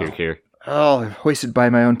 Oh no. Here. Oh, I'm hoisted by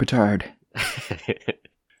my own petard.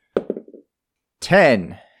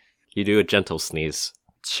 10. You do a gentle sneeze.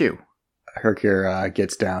 Chew. Hercure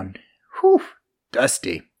gets down. Whew.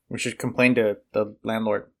 Dusty. We should complain to the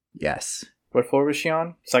landlord. Yes. What floor was she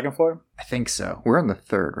on? Second floor? I think so. We're on the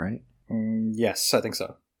third, right? Yes, I think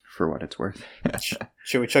so. For what it's worth.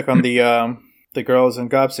 Should we check on the girls in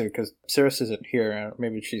Gobsu? Because Cirrus isn't here.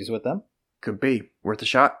 Maybe she's with them? Could be. Worth a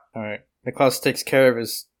shot. All right. Niklaus takes care of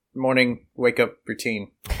his morning wake-up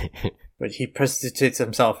routine. But he prestidigitates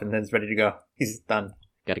himself and then is ready to go. He's done.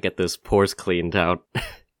 Gotta get those pores cleaned out.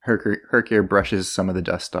 Hercure brushes some of the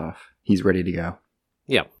dust off. He's ready to go.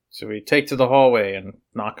 Yeah. So we take to the hallway and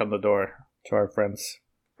knock on the door to our friends.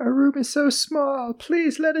 Our room is so small.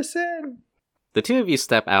 Please let us in. The two of you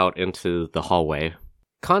step out into the hallway.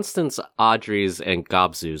 Constance, Audrey's, and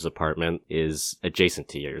Gobzu's apartment is adjacent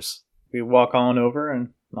to yours. We walk on over and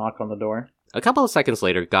knock on the door. A couple of seconds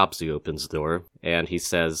later, Gobzu opens the door, and he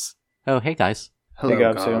says, "Oh, hey guys. Hello, Hey,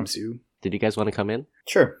 Gobsu. Gobsu. Did you guys want to come in?"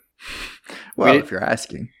 Sure. Well, Wait. if you're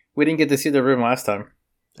asking. We didn't get to see the room last time.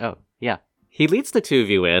 Oh, yeah. He leads the two of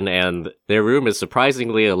you in, and their room is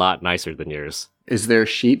surprisingly a lot nicer than yours. Is there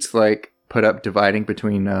sheets like put up dividing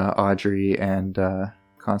between Audrey and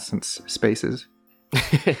Constance spaces?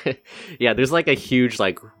 Yeah, there's like a huge,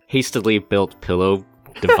 like, hastily built pillow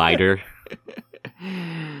divider.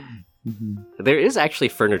 There is actually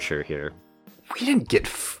furniture here. We didn't get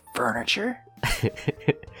furniture.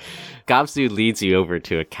 Gobzu leads you over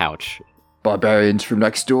to a couch. Barbarians from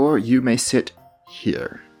next door, you may sit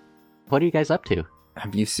here. What are you guys up to?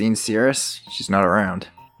 Have you seen Cirrus? She's not around.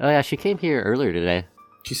 Oh yeah, she came here earlier today.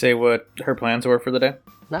 Did you say what her plans were for the day?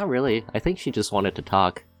 Not really. I think she just wanted to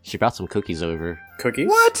talk. She brought some cookies over. Cookies?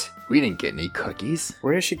 What? We didn't get any cookies.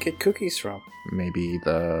 Where did she get cookies from? Maybe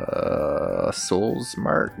the Souls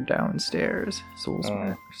Mart downstairs.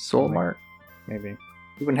 Soul Mart. Maybe.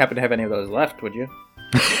 You wouldn't happen to have any of those left, would you?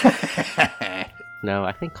 No,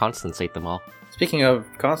 I think Constance ate them all. Speaking of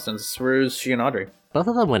Constance, where's she and Audrey? Both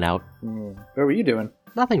of them went out. What were you doing?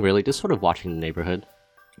 Nothing really, just sort of watching the neighborhood.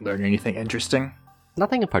 Learn anything interesting?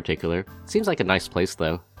 Nothing in particular. Seems like a nice place,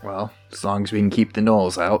 though. Well, as long as we can keep the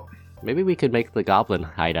gnolls out. Maybe we could make the goblin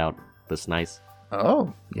hideout this nice.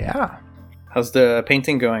 Oh, yeah. How's the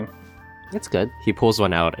painting going? It's good. He pulls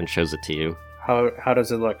one out and shows it to you. How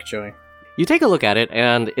does it look, Joey? You take a look at it,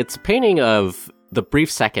 and it's a painting of the brief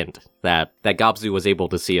second that Gobzu was able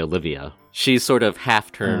to see Olivia. She's sort of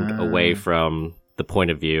half turned away from the point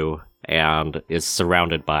of view and is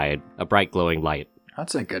surrounded by a bright glowing light.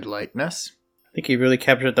 That's a good likeness. I think he really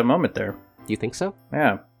captured the moment there. You think so?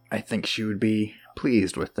 Yeah. I think she would be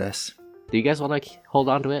pleased with this. Do you guys want to hold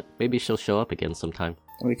on to it? Maybe she'll show up again sometime.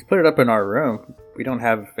 We could put it up in our room. We don't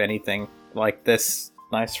have anything like this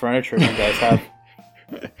nice furniture you guys have.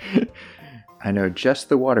 I know just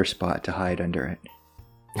the water spot to hide under it.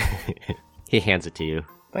 He hands it to you.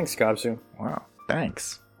 Thanks, Gobsu. Wow,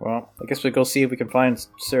 thanks. Well, I guess we'll go see if we can find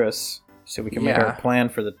Cirrus, so we can make Yeah. our plan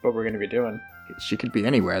for what we're going to be doing. She could be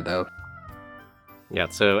anywhere, though. Yeah,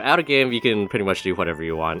 so out of game, you can pretty much do whatever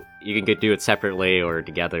you want. You can do it separately or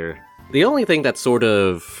together. The only thing that sort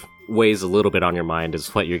of weighs a little bit on your mind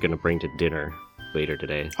is what you're going to bring to dinner later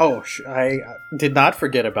today. Oh, I did not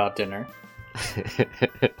forget about dinner.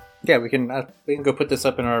 Yeah, we can go put this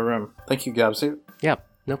up in our room. Thank you, Gobsu. Yep,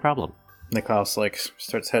 no problem. Niklaus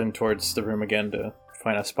starts heading towards the room again to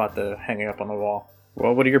find a spot to hang it up on the wall.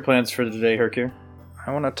 Well, what are your plans for today, Hercure?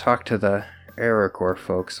 I want to talk to the Aerocore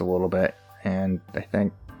folks a little bit, and I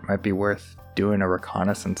think it might be worth doing a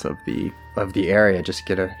reconnaissance of the area, just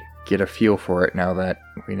get a feel for it now that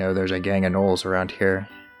we know there's a gang of gnolls around here.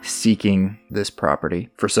 seeking this property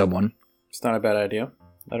for someone. It's not a bad idea.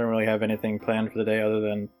 I don't really have anything planned for the day other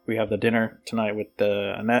than we have the dinner tonight with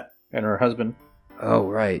Annette and her husband. Oh,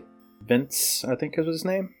 right. Vince, I think is his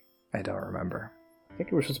name. I don't remember. I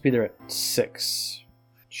think we were supposed to be there at 6.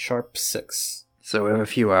 Sharp 6. So we have a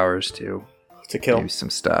few hours to kill. do some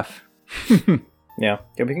stuff. Yeah,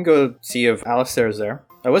 we can go see if Alistair's there.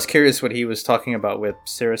 I was curious what he was talking about with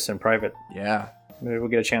Cirrus in private. Yeah, Maybe we'll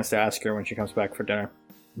get a chance to ask her when she comes back for dinner.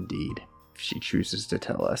 indeed. If she chooses to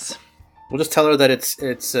tell us. We'll just tell her that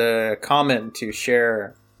it's common to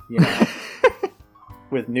share,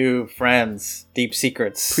 with new friends, deep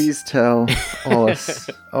secrets. Please tell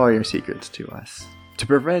all your secrets to us. To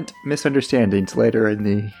prevent misunderstandings later in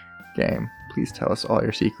the game, please tell us all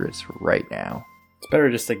your secrets right now. It's better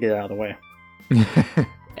just to get out of the way.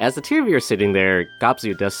 As the two of you are sitting there,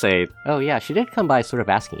 Gobzu does say, "Oh yeah, she did come by sort of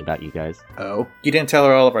asking about you guys." Oh? You didn't tell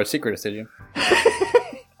her all of our secrets, did you?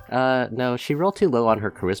 No, she rolled too low on her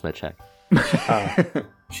charisma check.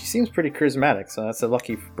 She seems pretty charismatic, so that's a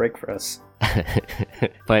lucky break for us.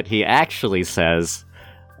 But he actually says,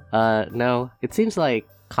 no, it seems like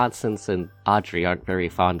Constance and Audrey aren't very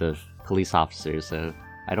fond of police officers, so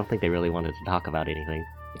I don't think they really wanted to talk about anything.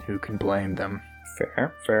 Who can blame them?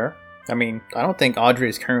 Fair. I mean, I don't think Audrey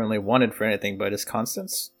is currently wanted for anything, but is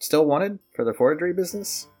Constance still wanted for the forgery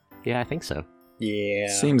business? Yeah, I think so. Yeah.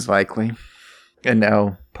 Seems likely. And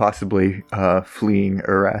now possibly fleeing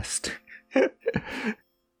arrest.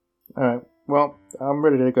 Alright, well, I'm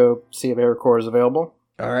ready to go see if Aircore is available.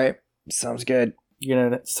 Alright, sounds good. You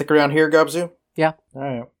gonna stick around here, Gobzu? Yeah.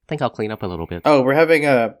 Alright. I think I'll clean up a little bit. Oh, we're having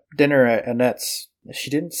a dinner at Annette's. She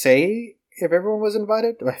didn't say if everyone was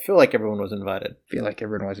invited? I feel like everyone was invited. I feel like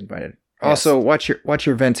everyone was invited. Yes. Also, watch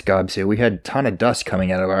your vents, Gobsu. We had a ton of dust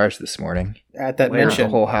coming out of ours this morning. At that Cleared mention,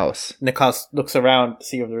 the whole house. Niklas looks around to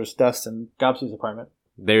see if there's dust in Gobsu's apartment.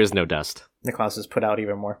 There's no dust. Niklas is put out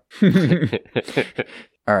even more.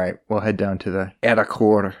 Alright, we'll head down to the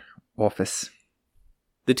Aircore office.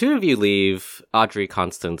 The two of you leave Audrey,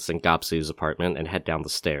 Constance, and Gobsu's apartment and head down the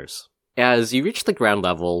stairs. As you reach the ground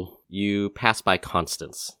level, you pass by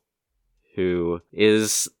Constance, who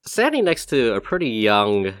is standing next to a pretty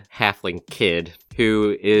young halfling kid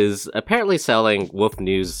who is apparently selling Wolf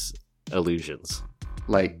News illusions.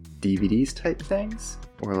 Like DVDs type things?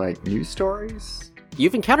 Or like news stories?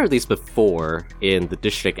 You've encountered these before in the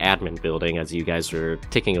district admin building as you guys are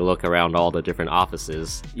taking a look around all the different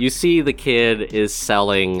offices. You see the kid is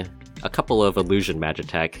selling a couple of illusion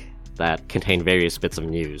magitech that contain various bits of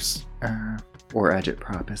news. Or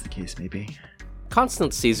agitprop, as the case may be.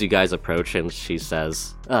 Constance sees you guys approach and she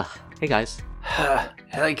says, hey guys.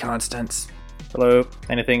 Hey, Constance. Hello.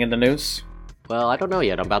 Anything in the news? Well, I don't know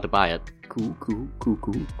yet. I'm about to buy it. Cool.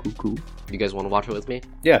 You guys want to watch it with me?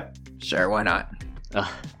 Yeah. Sure, why not?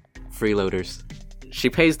 Freeloaders. She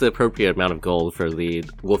pays the appropriate amount of gold for the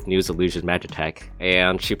Wolf News Illusion Magitech,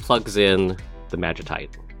 and she plugs in the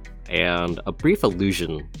Magitite. And a brief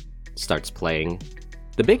illusion starts playing.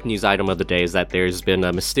 The big news item of the day is that there's been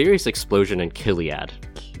a mysterious explosion in Kiliad.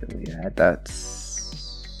 Kiliad,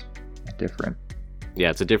 that's different. Yeah,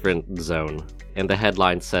 it's a different zone. And the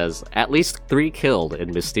headline says, "At least 3 killed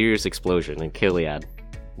in mysterious explosion in Kiliad."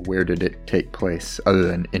 Where did it take place other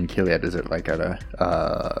than in Kiliad? Is it like at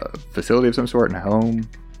a facility of some sort, in a home?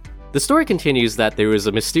 The story continues that there was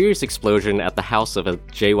a mysterious explosion at the house of a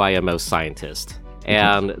JYMO scientist,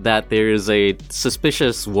 and that there's a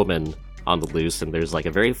suspicious woman on the loose, and there's like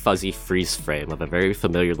a very fuzzy freeze frame of a very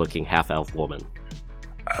familiar looking half-elf woman.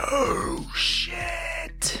 Oh,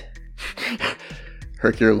 shit.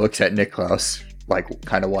 Hercule looks at Niklaus, like,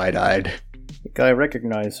 kind of wide-eyed. I think I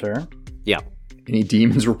recognize her. Yeah. Any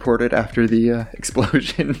demons reported after the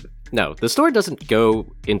explosion? No, the story doesn't go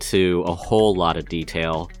into a whole lot of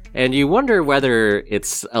detail, and you wonder whether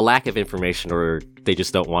it's a lack of information or they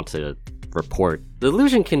just don't want to report. The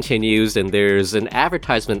illusion continues, and there's an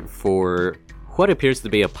advertisement for what appears to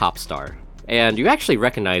be a pop star. And you actually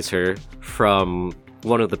recognize her from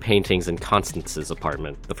one of the paintings in Constance's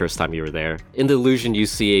apartment the first time you were there. In the illusion, you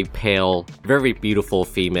see a pale, very beautiful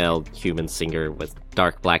female human singer with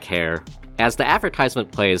dark black hair. As the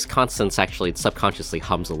advertisement plays, Constance actually subconsciously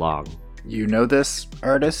hums along. You know this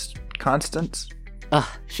artist, Constance?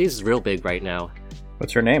 She's real big right now.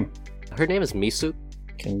 What's her name? Her name is Misu.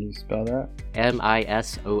 Can you spell that?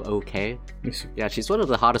 Misook. Misu. Yeah, she's one of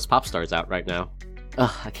the hottest pop stars out right now.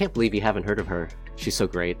 I can't believe you haven't heard of her. She's so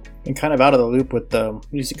great. Been kind of out of the loop with the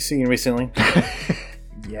music scene recently.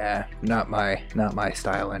 Yeah, not my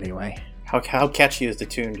style anyway. How catchy is the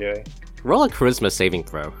tune, Joey? Roll a charisma saving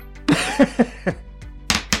throw.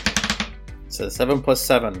 It's a 7 plus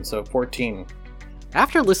 7, so 14.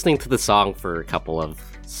 After listening to the song for a couple of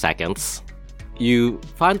seconds, you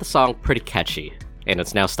find the song pretty catchy, and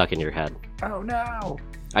it's now stuck in your head. Oh no!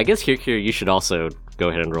 I guess here you should also go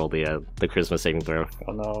ahead and roll the charisma saving throw.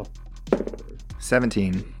 Oh no.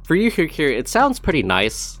 17. For you, here, it sounds pretty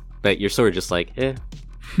nice, but you're sort of just like, eh.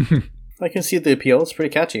 I can see the appeal. It's pretty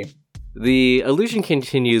catchy. The illusion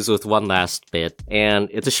continues with one last bit, and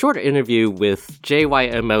it's a short interview with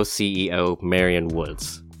JYMO CEO Marion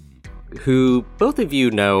Woods, who both of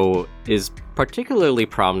you know is particularly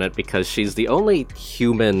prominent because she's the only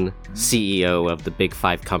human CEO of the big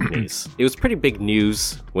 5 companies. It was pretty big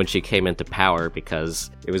news when she came into power because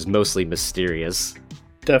it was mostly mysterious.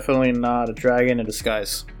 Definitely not a dragon in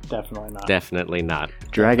disguise. Definitely not. Definitely not.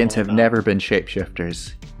 Dragons have not. never been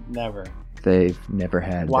shapeshifters. Never. They've never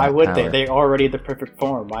had Why that would power. they? They're already the perfect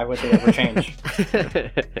form. Why would they ever change?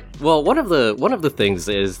 Well, one of the things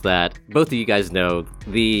is that both of you guys know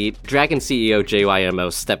the Dragon CEO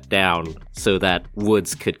JYMO stepped down so that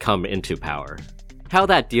Woods could come into power. How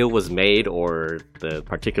that deal was made, or the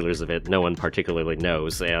particulars of it, no one particularly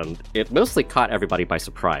knows, and it mostly caught everybody by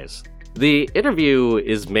surprise. The interview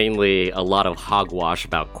is mainly a lot of hogwash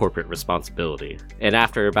about corporate responsibility, and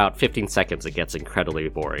after about 15 seconds it gets incredibly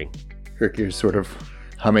boring. Kirky's sort of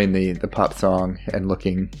humming the pop song and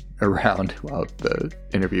looking around while the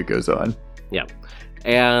interview goes on. Yeah.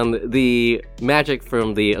 And the magic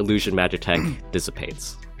from the illusion magitech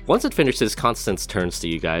dissipates. Once it finishes, Constance turns to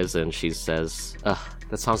you guys and she says,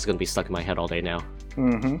 that song's gonna be stuck in my head all day now.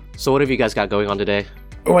 Mm-hmm. So what have you guys got going on today?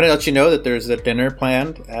 I want to let you know that there's a dinner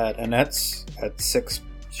planned at Annette's at 6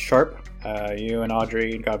 sharp. You and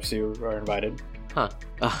Audrey and Gopsu are invited. Huh.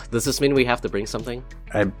 Does this mean we have to bring something?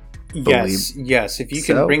 Yes. If you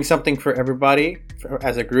can so. bring something for everybody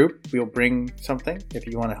as a group, we'll bring something. If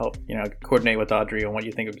you want to help, coordinate with Audrey on what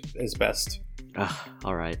you think is best.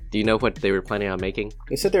 Alright. Do you know what they were planning on making?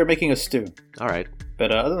 They said they were making a stew. Alright.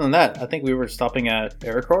 But other than that, I think we were stopping at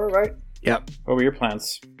Ericor, right? Yep. What were your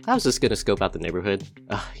plans? I was just gonna scope out the neighborhood.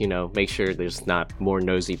 Make sure there's not more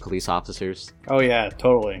nosy police officers. Oh yeah,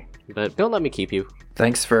 totally. But don't let me keep you.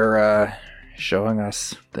 Thanks for showing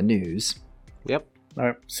us the news. Yep. All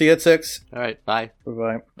right. See you at 6. Alright, bye.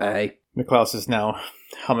 Bye-bye. Bye. Niklaus is now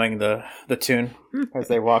humming the tune as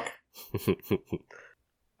they walk.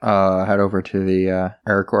 Head over to the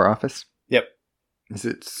Ericor office. Yep. Is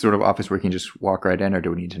it sort of office where you can just walk right in, or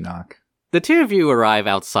do we need to knock? The two of you arrive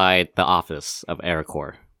outside the office of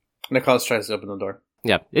Ericor. Niklaus tries to open the door.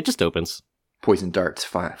 Yeah, it just opens. Poison darts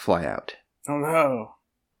fly out. Oh no.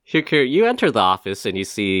 Hirkir, you enter the office and you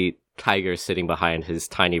see Tiger sitting behind his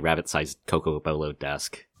tiny rabbit-sized Coco Bolo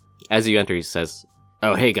desk. As you enter, he says,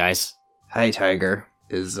 "Oh, hey guys." Hey, Tiger.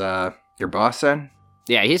 Is your boss in?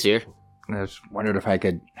 Yeah, he's here. I just wondered if I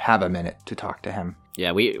could have a minute to talk to him.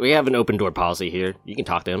 Yeah, we have an open door policy here. You can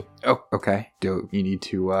talk to him. Oh, okay. Do you need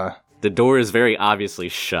to, The door is very obviously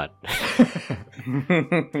shut.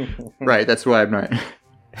 Right, that's why I'm not...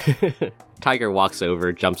 Tiger walks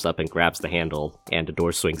over, jumps up, and grabs the handle, and the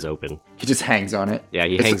door swings open. He just hangs on it. Yeah,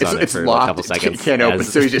 he hangs on it for a couple seconds. It can't open,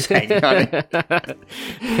 so he's just hanging on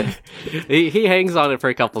it. he hangs on it for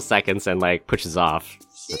a couple seconds and, pushes off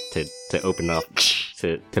to open up,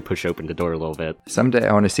 to push open the door a little bit. Someday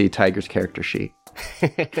I want to see Tiger's character sheet.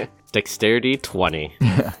 Dexterity 20.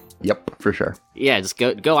 Yep, for sure. Yeah, just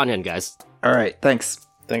go on in, guys. All right, thanks.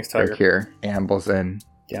 Thanks, Tiger. Here, ambles in.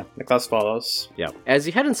 Yeah, Niklaus follows. Yeah. As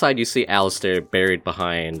you head inside, you see Alistair buried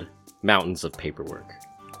behind mountains of paperwork.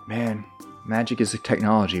 Man, magic is a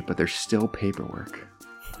technology, but there's still paperwork.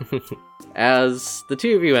 As the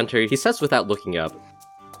two of you enter, he says without looking up,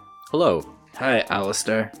 "Hello." Hi,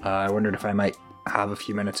 Alistair. I wondered if I might have a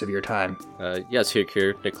few minutes of your time. Yes, here,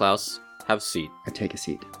 Niklaus. Have a seat. I take a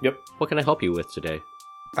seat. Yep. What can I help you with today?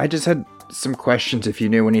 I just had some questions if you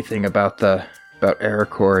knew anything about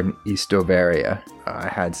Ericor and East Overia. I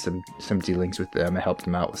had some dealings with them. I helped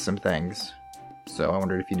them out with some things. So I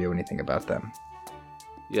wondered if you knew anything about them.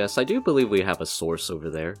 Yes, I do believe we have a source over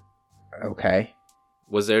there. Okay.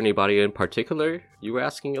 Was there anybody in particular you were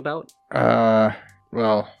asking about?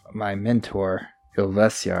 Well, my mentor,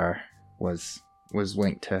 Ilvesiar, was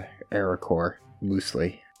linked to Ericor,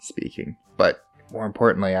 loosely speaking. But more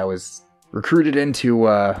importantly, I was recruited into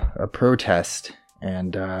a protest,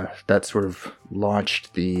 and that sort of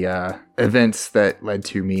launched the events that led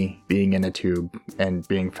to me being in a tube and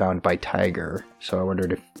being found by Tiger. So I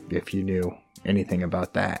wondered if you knew anything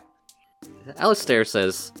about that. Alistair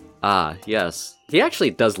says, yes. He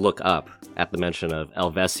actually does look up at the mention of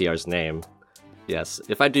Elvesiar's name. Yes,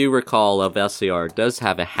 if I do recall, Elvesiar does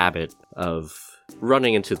have a habit of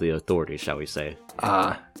running into the authorities, shall we say.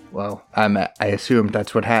 Well, I assumed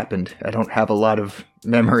that's what happened. I don't have a lot of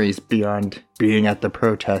memories beyond being at the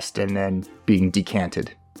protest and then being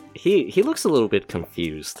decanted. He looks a little bit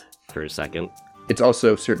confused for a second. It's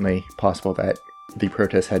also certainly possible that the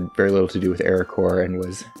protest had very little to do with AeroCorps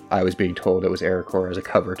and I was being told it was AeroCorps as a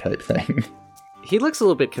cover type thing. He looks a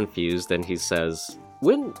little bit confused and he says,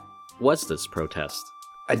 "When was this protest?"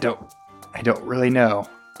 I don't really know.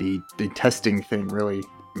 The testing thing really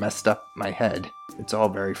messed up my head. It's all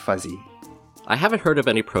very fuzzy. I haven't heard of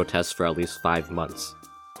any protests for at least 5 months.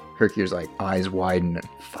 Hercule's like eyes widen.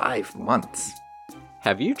 5 months?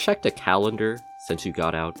 Have you checked a calendar since you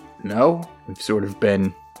got out? No, we've sort of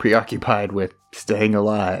been preoccupied with staying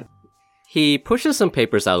alive. He pushes some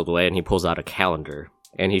papers out of the way and he pulls out a calendar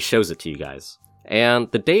and he shows it to you guys. And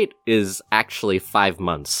the date is actually 5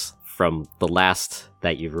 months from the last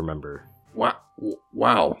that you remember.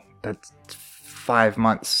 Wow. That's 5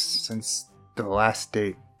 months since the last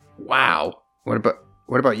date. Wow. What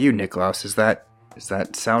about you, Niklaus? Does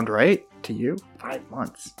that sound right to you? 5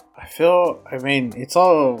 months. I mean, it's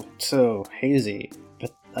all so hazy,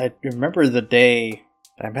 but I remember the day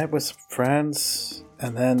I met with some friends,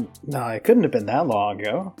 and then, no, it couldn't have been that long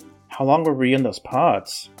ago. How long were we in those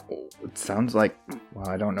pods? It sounds like, well,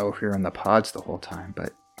 I don't know if you're in the pods the whole time,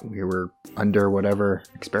 but we were under whatever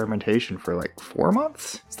experimentation for like 4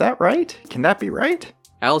 months? Is that right? Can that be right?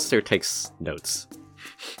 Alistair takes notes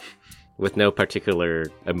with no particular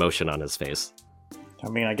emotion on his face. I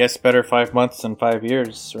mean, I guess better 5 months than 5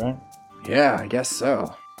 years, right? Yeah, I guess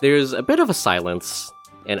so. There's a bit of a silence,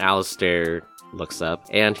 and Alistair looks up,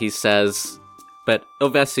 and he says, "But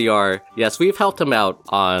Elvesiar, yes, we've helped him out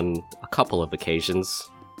on a couple of occasions.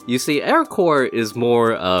 You see, AeroCorps is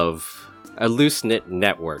more of a loose-knit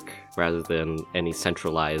network rather than any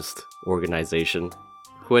centralized organization,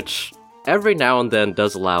 which every now and then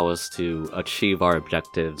does allow us to achieve our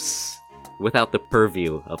objectives without the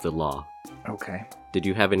purview of the law." Okay. Did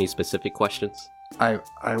you have any specific questions? I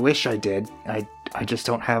wish I did. I just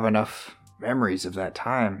don't have enough memories of that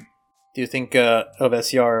time. Do you think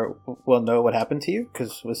Elvesiar will know what happened to you?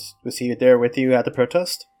 Because was he there with you at the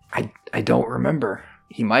protest? I don't remember.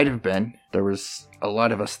 He might have been. There was a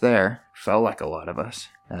lot of us there. Felt like a lot of us.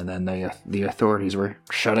 And then the authorities were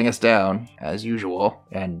shutting us down, as usual.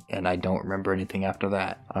 And I don't remember anything after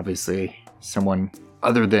that. Obviously, someone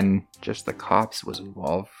other than just the cops was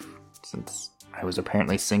involved, since I was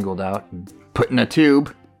apparently singled out and put in a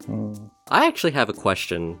tube. I actually have a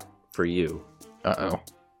question for you. Uh-oh.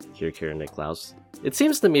 Here, Niklaus. It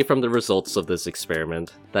seems to me from the results of this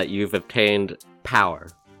experiment that you've obtained power.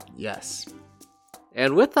 Yes.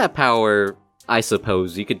 And with that power, I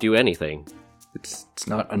suppose you could do anything. It's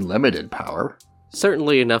not unlimited power.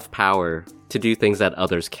 Certainly enough power to do things that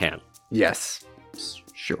others can't. Yes.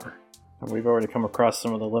 Sure. We've already come across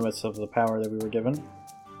some of the limits of the power that we were given.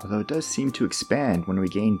 Although it does seem to expand when we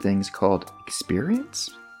gain things called experience?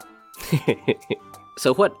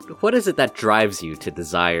 So what is it that drives you to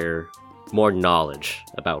desire more knowledge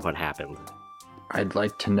about what happened? I'd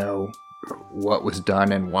like to know what was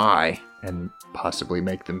done and why, and possibly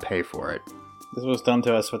make them pay for it. This was done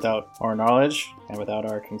to us without our knowledge and without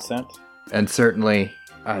our consent. And certainly,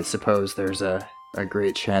 I suppose there's a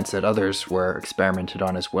great chance that others were experimented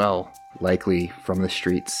on as well, likely from the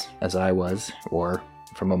streets, as I was, or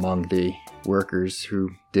from among the workers who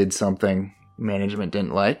did something management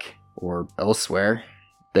didn't like, or elsewhere.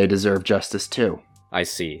 They deserve justice too. I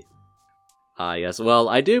see. Yes, well,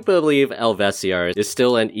 I do believe Elvesiar is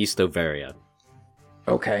still in East Overia.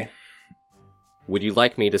 Okay. Would you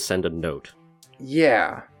like me to send a note?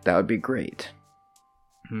 Yeah, that would be great.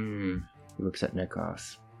 He looks at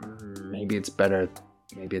Nikos. Maybe it's better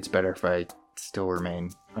if I still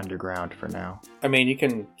remain underground for now. I mean, you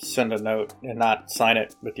can send a note and not sign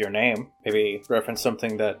it with your name. Maybe reference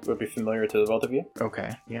something that would be familiar to the both of you.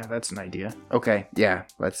 Okay, yeah, that's an idea. Okay, yeah,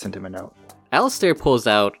 let's send him a note. Alistair pulls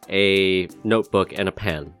out a notebook and a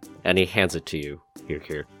pen, and he hands it to you.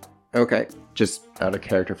 Here. Okay, just out of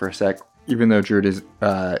character for a sec. Even though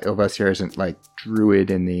Elvesiar isn't like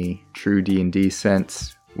druid in the true D&D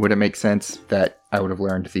sense, would it make sense that I would have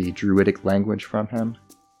learned the druidic language from him?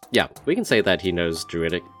 Yeah, we can say that he knows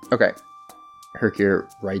Druidic. Okay. Hercule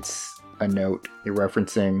writes a note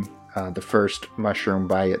referencing the first mushroom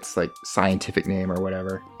by its like scientific name or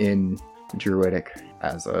whatever in Druidic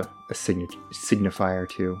as a signifier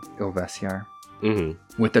to Elvesiar.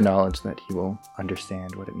 Mm-hmm. With the knowledge that he will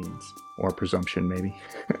understand what it means. Or presumption, maybe.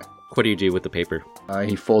 What do you do with the paper?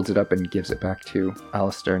 He folds it up and gives it back to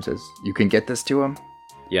Alistair and says, "You can get this to him?"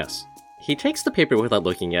 Yes. He takes the paper without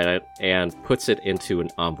looking at it and puts it into an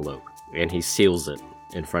envelope, and he seals it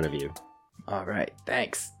in front of you. All right,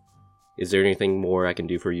 thanks. Is there anything more I can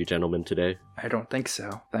do for you gentlemen today? I don't think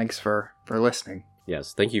so. Thanks for listening.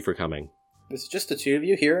 Yes, thank you for coming. Is it just the two of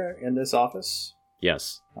you here in this office?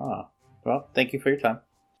 Yes. Ah, well, thank you for your time.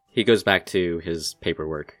 He goes back to his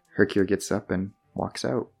paperwork. Hercule gets up and walks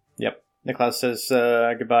out. Yep. Niklaus says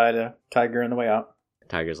goodbye to Tiger on the way out.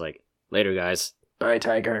 Tiger's like, later, guys. Bye,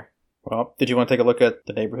 Tiger. Well, did you want to take a look at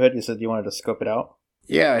the neighborhood? You said you wanted to scope it out.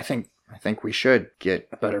 Yeah, I think we should get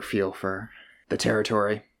a better feel for the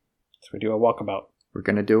territory. So we do a walkabout. We're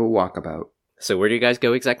gonna do a walkabout. So where do you guys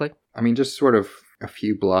go exactly? I mean, just sort of a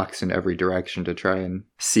few blocks in every direction to try and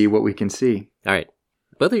see what we can see. All right.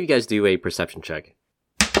 Both of you guys do a perception check.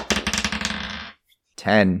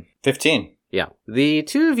 10. 15. Yeah. The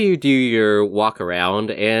two of you do your walk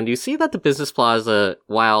around, and you see that the business plaza,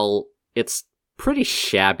 while it's pretty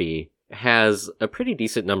shabby, has a pretty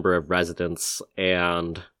decent number of residents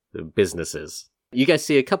and businesses. You guys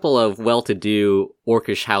see a couple of well-to-do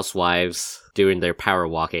orcish housewives doing their power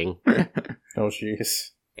walking, Oh, jeez.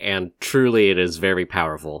 and truly it is very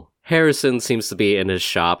powerful. Harrison seems to be in his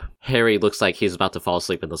shop. Harry looks like he's about to fall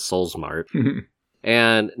asleep in the Souls Mart.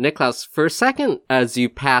 And Niklaus, for a second, as you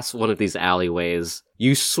pass one of these alleyways,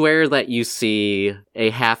 you swear that you see a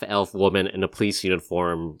half-elf woman in a police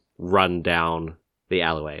uniform run down the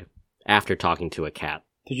alleyway after talking to a cat.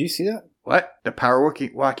 Did you see that? What? The power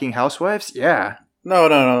walking housewives? Yeah.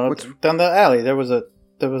 No. What's- Down the alley, there was a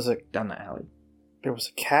Down the alley.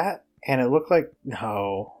 cat, and it looked like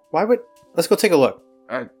Why would? Let's go take a look.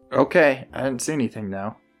 Okay. I didn't see anything,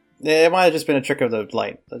 though. It might have just been a trick of the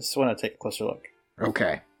light. I just want to take a closer look.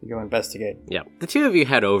 Okay. You go investigate. Yeah. The two of you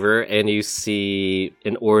head over, and you see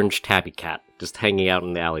an orange tabby cat just hanging out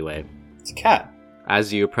in the alleyway. It's a cat.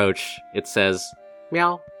 As you approach, it says,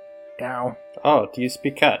 meow. Ow. Oh, do you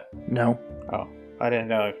speak cat? No. Oh, I didn't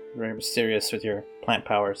know. You're very mysterious with your plant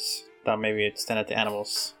powers. Thought maybe it extended to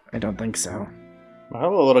animals. I don't think so. Well,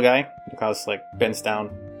 hello, little guy. Niklaus, bends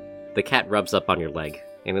down. The cat rubs up on your leg,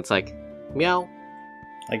 and it's like, meow.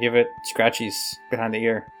 I give it scratchies behind the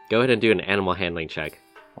ear. Go ahead and do an animal handling check.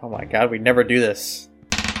 Oh my god, we never do this.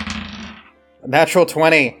 A natural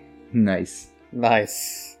 20. Nice.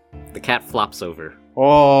 Nice. The cat flops over.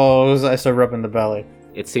 Oh, I start rubbing the belly.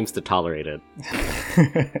 It seems to tolerate it.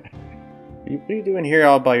 What are you doing here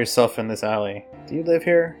all by yourself in this alley? Do you live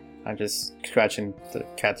here? I'm just scratching the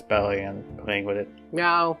cat's belly and playing with it.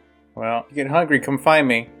 Meow. Well, if you get hungry, come find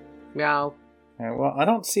me. Meow. Alright, well, I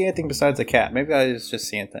don't see anything besides a cat. Maybe I was just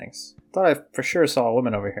seeing things. Thought I for sure saw a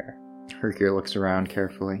woman over here. Hercule looks around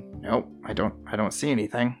carefully. Nope, I don't see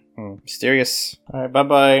anything. Mysterious. Alright,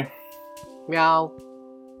 bye-bye. Meow.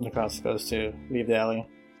 Niklaus goes to leave the alley.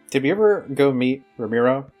 Did we ever go meet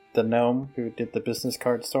Ramiro, the gnome who did the business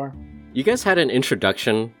card store? You guys had an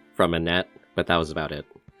introduction from Annette, but that was about it.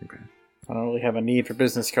 Okay. I don't really have a need for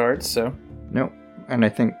business cards, so... Nope. And I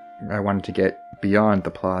think I wanted to get beyond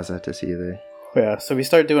the plaza to see the... Yeah, so we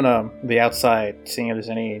start doing the outside, seeing if there's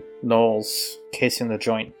any gnolls casing the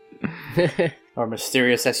joint. Or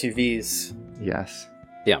mysterious SUVs. Yes.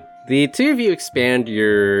 Yeah. The two of you expand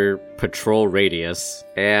your patrol radius,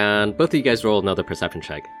 and both of you guys roll another perception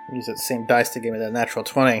check. Use the same dice to give me that natural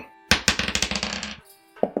 20.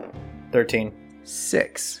 13.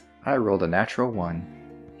 6. I rolled a natural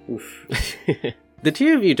 1. Oof. The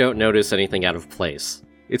two of you don't notice anything out of place.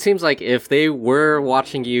 It seems like if they were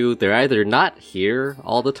watching you, they're either not here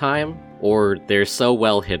all the time, or they're so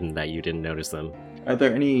well hidden that you didn't notice them. Are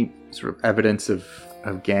there any sort of evidence of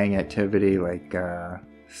gang activity, like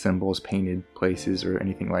symbols, painted places, or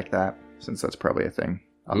anything like that? Since that's probably a thing.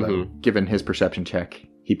 Although, given his perception check,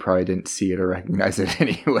 he probably didn't see it or recognize it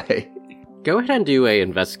anyway. Go ahead and do a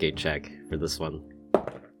investigate check for this one.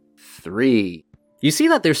 3. You see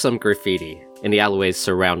that there's some graffiti in the alleyways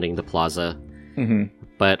surrounding the plaza,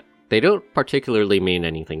 but they don't particularly mean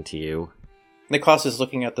anything to you. Niklaus is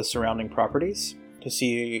looking at the surrounding properties to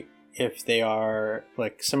see if they are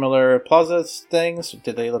like similar plaza things.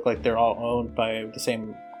 Do they look like they're all owned by the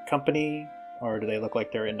same company? Or do they look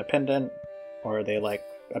like they're independent? Or are they like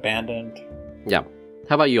abandoned? Yeah.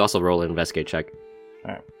 How about you also roll an investigate check?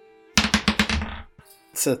 Alright.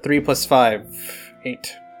 It's a 3 plus 5.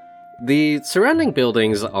 8. The surrounding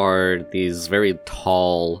buildings are these very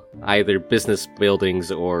tall, either business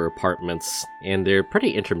buildings or apartments, and they're pretty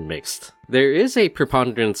intermixed. There is a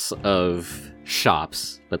preponderance of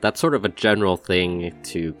shops, but that's sort of a general thing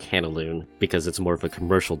to Canaloon, because it's more of a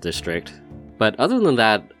commercial district. But other than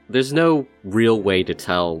that, there's no real way to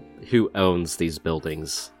tell who owns these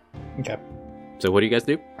buildings. Okay. So what do you guys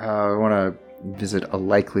do? I want to visit a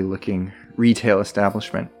likely-looking retail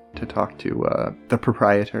establishment to talk to the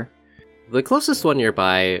proprietor. The closest one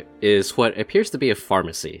nearby is what appears to be a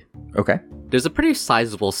pharmacy. Okay. There's a pretty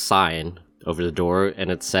sizable sign over the door, and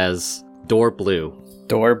it says, Door Blue.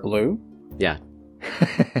 Door blue? Yeah.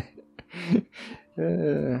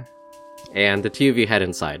 Uh, And the two of you head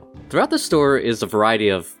inside. Throughout the store is a variety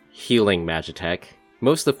of healing magitech,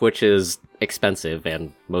 most of which is expensive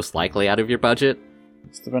and most likely out of your budget.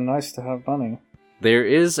 Must have been nice to have money. There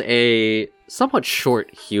is a somewhat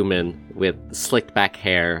short human with slicked back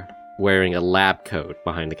hair wearing a lab coat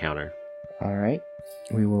behind the counter. all right.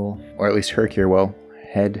 We will, or at least Hercure will,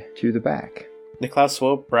 head to the back. Niklaus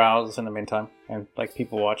will browse in the meantime, and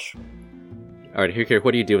people watch. Alright, Hercure,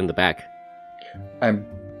 what do you do in the back? I'm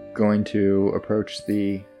going to approach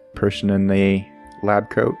the person in the lab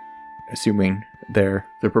coat, assuming they're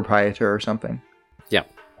the proprietor or something. Yeah.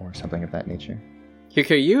 Or something of that nature.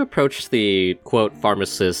 Hercure, you approach the, quote,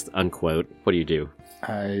 pharmacist, unquote. What do you do?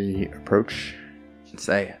 I approach and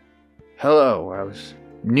say, hello, I was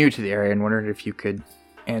new to the area and wondered if you could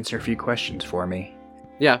answer a few questions for me.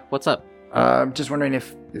 Yeah, what's up? I'm just wondering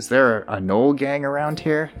is there a Knoll gang around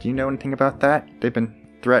here? Do you know anything about that? They've been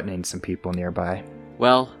threatening some people nearby.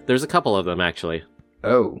 Well, there's a couple of them, actually.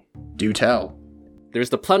 Oh, do tell.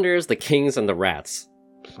 There's the Plunders, the Kings, and the Rats.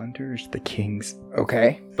 Plunders, the Kings.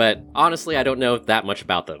 Okay. But honestly, I don't know that much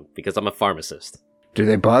about them, because I'm a pharmacist. Do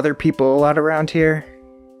they bother people a lot around here?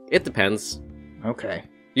 It depends. Okay.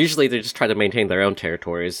 Usually they just try to maintain their own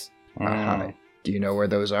territories. Do you know where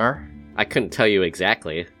those are? I couldn't tell you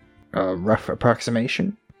exactly. A rough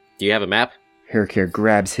approximation? Do you have a map? Hercure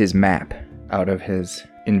grabs his map out of his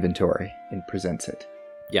inventory and presents it.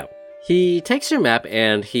 Yeah. He takes your map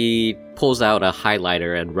and he pulls out a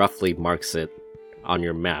highlighter and roughly marks it on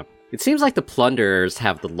your map. It seems like the Plunderers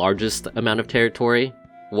have the largest amount of territory,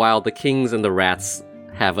 while the Kings and the Rats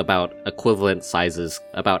have about equivalent sizes,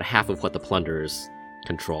 about half of what the Plunderers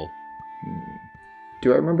control.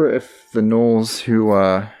 Do I remember if the Knolls who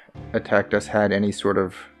attacked us had any sort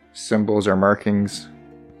of symbols or markings?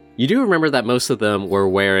 You do remember that most of them were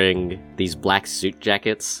wearing these black suit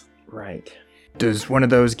jackets? Right. Does one of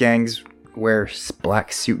those gangs wear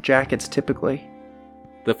black suit jackets typically?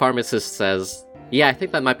 The pharmacist says, yeah, I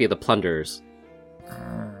think that might be the Plunderers.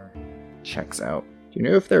 Checks out. Do you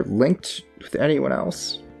know if they're linked with anyone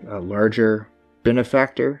else? A larger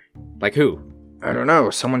benefactor? Like who? I don't know.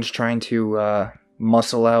 Someone's trying to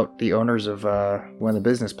muscle out the owners of one of the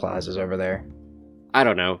business plazas over there. I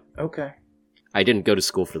don't know. Okay. I didn't go to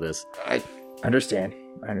school for this. I understand.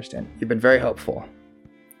 You've been very helpful.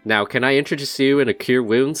 Now, can I introduce you and cure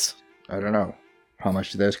wounds? I don't know. How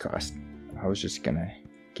much do those cost? I was just gonna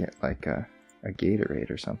get like a Gatorade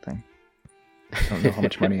or something. I don't know how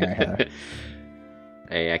much money I have.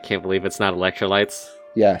 Hey, I can't believe it's not electrolytes.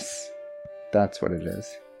 Yes. That's what it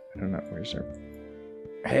is. I don't know. Where's her?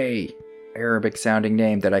 Hey, Arabic sounding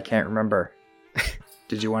name that I can't remember.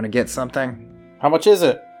 Did you want to get something? How much is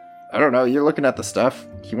it? I don't know. You're looking at the stuff.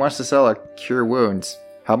 He wants to sell a cure wounds.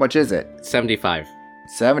 How much is it? 75.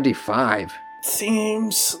 75.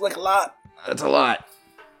 Seems like a lot. That's a lot.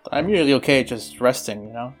 I'm usually okay just resting,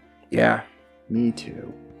 you know? Yeah, me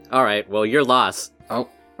too. Alright, well, your loss. Oh,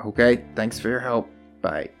 okay. Thanks for your help.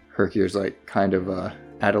 Bye. Hercule's like kind of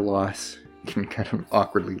at a loss and kind of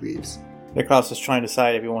awkwardly leaves. Niklaus is trying to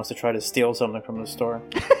decide if he wants to try to steal something from the store.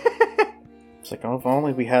 It's like, oh, if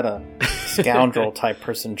only we had a scoundrel type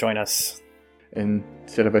person join us.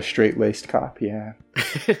 Instead of a straight-laced cop, yeah.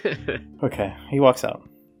 Okay, he walks out.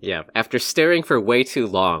 Yeah, after staring for way too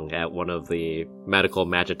long at one of the medical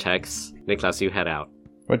magitechs, Niklaus, you head out.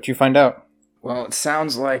 What'd you find out? Well, it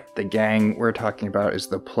sounds like the gang we're talking about is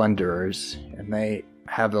the Plunderers, and they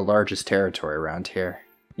have the largest territory around here.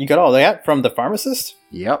 You got all that from the pharmacist?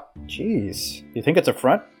 Yep. Jeez. You think it's a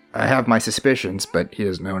front? I have my suspicions, but he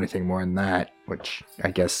doesn't know anything more than that, which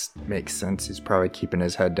I guess makes sense. He's probably keeping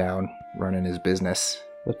his head down, running his business.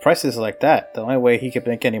 With prices like that, the only way he could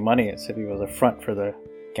make any money is if he was a front for the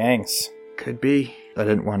gangs. Could be. I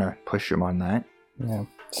didn't want to push him on that. Yeah.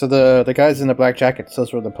 So the guys in the black jackets,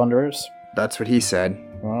 those were the Plunderers? That's what he said.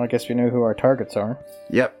 Well, I guess we know who our targets are.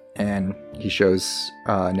 Yep. And he shows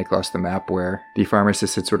Niklaus the map where the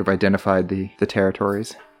pharmacist had sort of identified the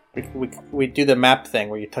territories. We do the map thing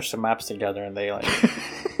where you touch the maps together and they like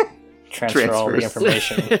transfer all the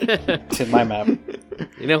information to my map.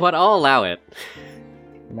 You know what? I'll allow it.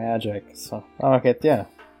 Magic. So, okay, yeah.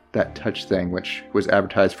 That touch thing, which was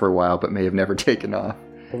advertised for a while but may have never taken off.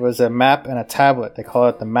 There was a map and a tablet. They call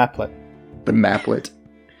it the Maplet. The Maplet.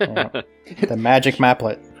 The magic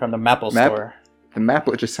Maplet from the Mapple store. The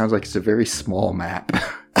Maplet just sounds like it's a very small map.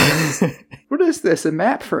 What is this? A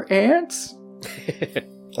map for ants?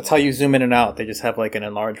 That's how you zoom in and out. They just have like an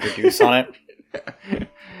enlarge reduce on it.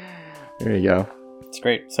 There you go. It's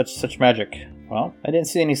great. Such magic. Well, I didn't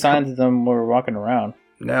see any signs of them when we were walking around.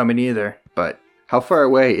 No, me neither. But how far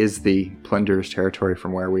away is the plunderer's territory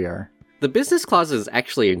from where we are? The business clause is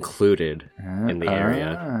actually included in the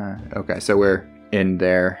area. Okay, so we're in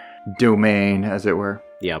their domain, as it were.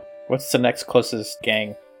 Yep. What's the next closest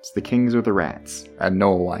gang? It's the kings or the rats.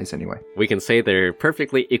 Noah-wise, anyway. We can say they're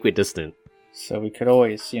perfectly equidistant. So we could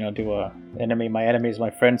always, do a my enemy is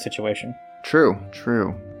my friend situation. True.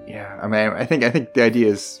 Yeah, I mean, I think the idea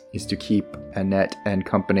is to keep Annette and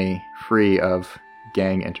company free of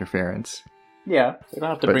gang interference. Yeah, we don't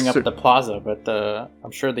have to bring up the plaza, but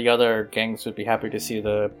I'm sure the other gangs would be happy to see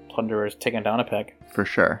the plunderers taken down a peg. For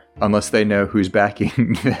sure. Unless they know who's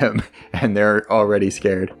backing them, and they're already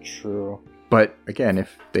scared. True. But again,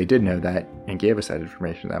 if they did know that and gave us that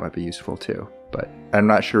information, that might be useful too. But I'm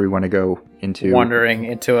not sure we want to go into... Wandering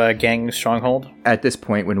into a gang stronghold? At this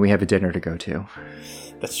point, when we have a dinner to go to.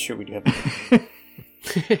 That's true, we do have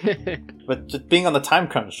But just being on the time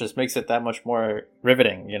crunch just makes it that much more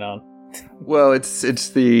riveting, Well, it's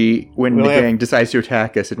when the gang decides to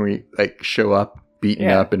attack us and we show up beaten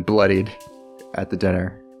up and bloodied at the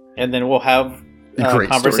dinner. And then we'll have a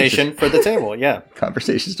conversation for the table, yeah.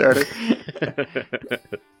 Conversation starter.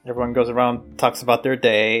 Everyone goes around, talks about their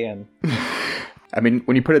day, and... I mean,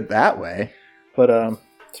 when you put it that way... But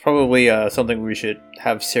it's probably something we should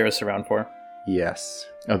have Cirrus around for. Yes.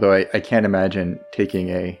 Although I can't imagine taking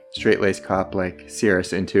a straight-laced cop like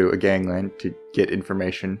Cirrus into a gangland to get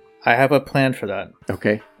information. I have a plan for that.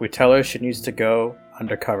 Okay. We tell her she needs to go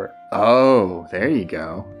undercover. Oh, there you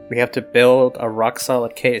go. We have to build a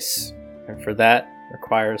rock-solid case. And for that,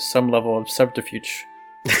 requires some level of subterfuge.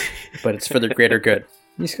 But it's for the greater good.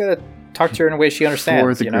 You just gotta talk to her in a way she understands,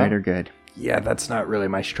 For the greater good. Yeah, that's not really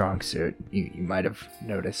my strong suit. You might have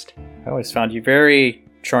noticed. I always found you very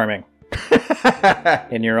charming.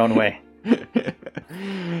 In your own way.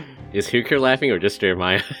 Is Hooker laughing or just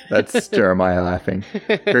Jeremiah? That's Jeremiah laughing.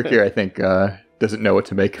 Hooker, I think, doesn't know what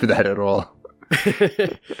to make of that at all.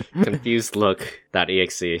 Confused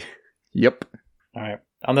look.exe. Yep. Alright.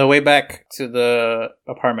 On the way back to the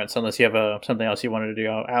apartments, unless you have something else you wanted to do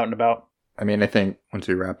out and about. I mean, I think once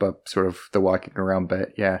we wrap up sort of the walking around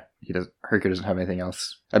bit, yeah, Hooker doesn't have anything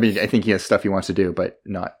else. I mean, I think he has stuff he wants to do, but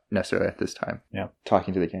not necessarily at this time. Yeah.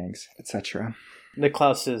 Talking to the gangs, etc.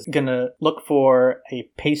 Niklaus is gonna look for a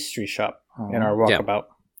pastry shop in our walkabout.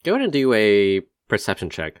 Go ahead and do a perception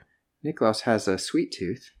check. Niklaus has a sweet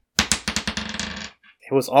tooth.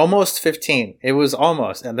 It was almost 15. It was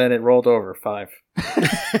almost, and then it rolled over 5.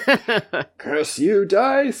 Curse you,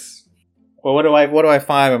 dice! Well, what do I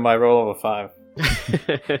find when I roll over 5?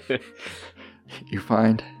 You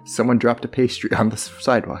find someone dropped a pastry on the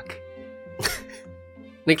sidewalk.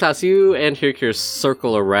 Niklaus, you and Hooker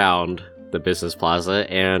circle around the business plaza,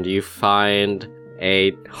 and you find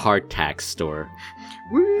a hardtack store.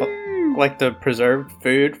 Woo! Like the preserved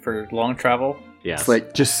food for long travel? Yes. It's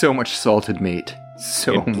like just so much salted meat.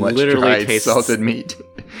 So It much literally dried tastes- salted meat.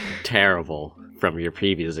 Terrible from your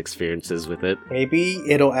previous experiences with it. Maybe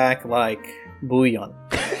it'll act like bouillon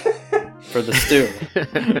for the stew.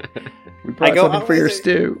 We brought something for your let's-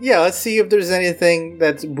 stew. Yeah, let's see if there's anything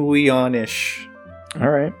that's bouillon-ish. All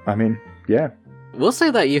right. I mean, yeah. We'll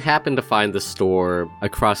say that you happen to find the store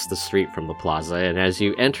across the street from the plaza, and as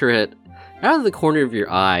you enter it, out of the corner of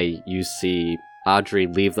your eye, you see Audrey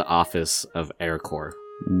leave the office of Aircore.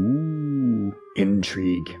 Ooh.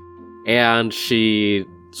 Intrigue. And she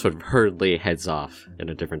sort of hurriedly heads off in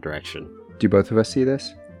a different direction. Do both of us see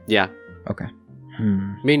this? Yeah. Okay.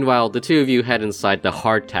 Meanwhile, the two of you head inside the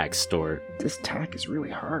hardtack store. This tack is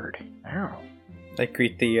really hard. Ow. They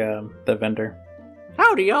greet the vendor.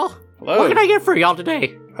 Howdy, y'all. Hello. What can I get for y'all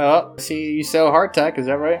today? Oh, see, you sell hardtack, is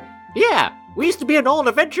that right? Yeah, we used to be an old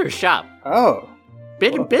adventure shop. Oh,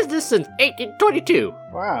 Been in business since 1822.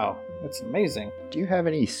 wow. That's amazing. Do you have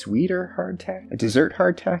any sweeter hardtack? A dessert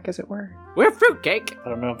hardtack, as it were? We're fruitcake. I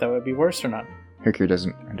don't know if that would be worse or not. Hooker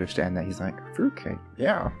doesn't understand that. He's like, fruitcake?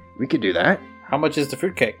 Yeah, we could do that. How much is the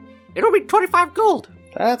fruitcake? It'll be 25 gold.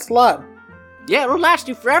 That's a lot. Yeah, it'll last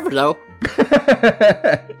you forever, though.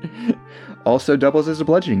 Also doubles as a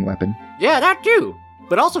bludgeoning weapon. Yeah, that too.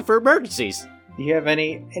 But also for emergencies. Do you have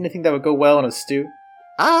anything that would go well in a stew?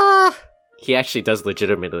 He actually does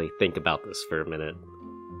legitimately think about this for a minute.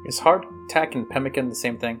 Is hardtack and pemmican the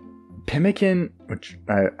same thing? Pemmican, which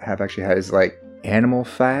I have actually had, is like animal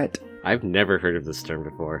fat. I've never heard of this term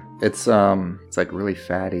before. It's like really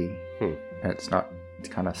fatty. And it's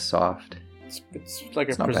kind of soft. It's like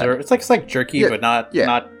It's a not preserve. bad. It's like jerky, Yeah, but not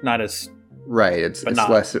yeah. not as. Right, it's But not-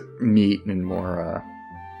 less meat and more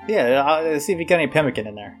Yeah, I'll see if you got any pemmican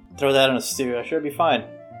in there. Throw that in a stew. I sure be fine.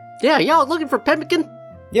 Yeah, y'all looking for pemmican?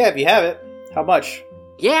 Yeah, if you have it. How much?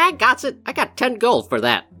 Yeah, I got it. I got 10 gold for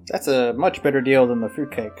that. That's a much better deal than the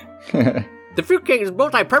fruitcake. The fruitcake is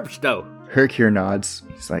multi-purpose, though. Hercure nods.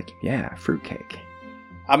 He's like, yeah, fruitcake.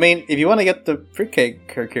 I mean, if you want to get the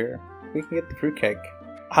fruitcake, Hercure, we can get the fruitcake.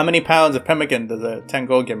 How many pounds of pemmican does the 10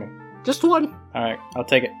 gold give me? Just one. Alright, I'll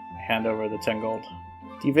take it. Hand over the 10 gold.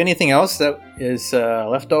 Do you have anything else that is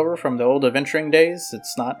left over from the old adventuring days?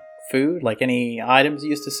 It's not food, like any items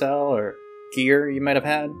you used to sell or gear you might have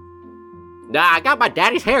had? Nah, I got my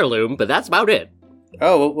daddy's heirloom, but that's about it.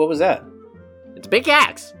 Oh, what was that? It's a big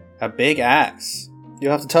axe. A big axe.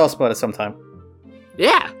 You'll have to tell us about it sometime.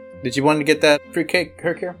 Yeah. Did you want to get that fruitcake,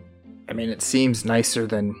 Hercure? I mean, it seems nicer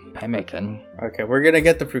than pemmican. Okay, we're gonna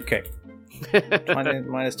get the fruitcake. 20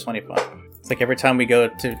 minus 25. It's like every time we go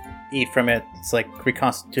to eat from it, it's like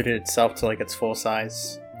reconstituted itself to like its full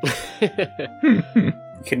size. You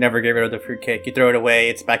can never get rid of the fruitcake. You throw it away,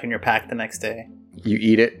 it's back in your pack the next day. You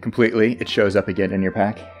eat it completely, it shows up again in your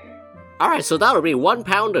pack. Alright, so that'll be 1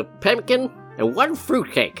 pound of pemmican and 1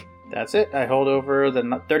 fruitcake. That's it. I hold over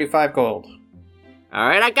the 35 gold.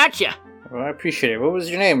 Alright, I got you. Well, I appreciate it. What was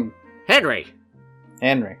your name? Henry.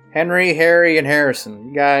 Henry. Henry, Harry, and Harrison.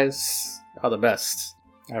 You guys are the best.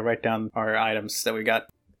 I write down our items that we got.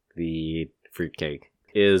 The fruitcake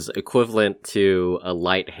is equivalent to a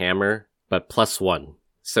light hammer, but +1.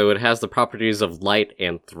 So it has the properties of light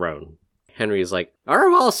and thrown. Henry's like, alright,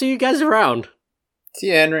 well, I'll see you guys around. See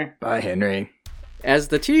you, Henry. Bye, Henry. As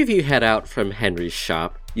the two of you head out from Henry's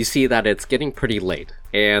shop, you see that it's getting pretty late,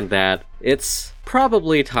 and that it's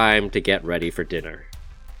probably time to get ready for dinner.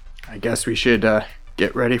 I guess we should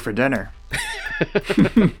get ready for dinner.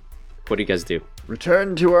 What do you guys do?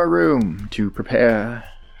 Return to our room to prepare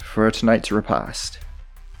for tonight's repast.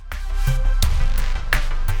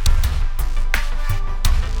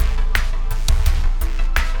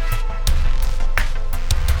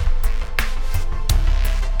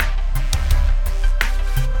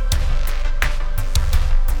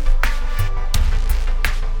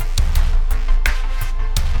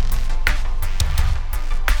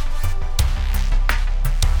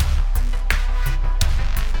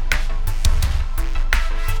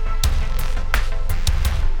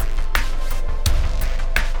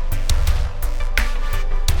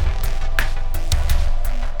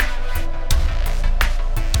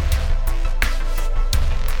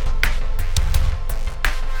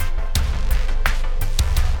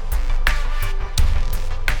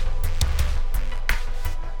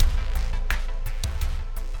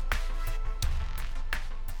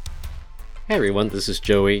 Hey everyone, this is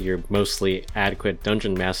Joey, your mostly adequate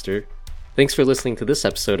dungeon master. Thanks for listening to this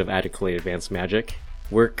episode of Adequately Advanced Magic.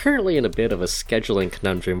 We're currently in a bit of a scheduling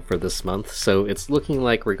conundrum for this month, so it's looking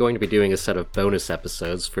like we're going to be doing a set of bonus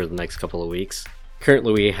episodes for the next couple of weeks.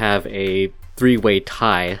 Currently we have a 3-way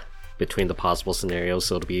tie between the possible scenarios,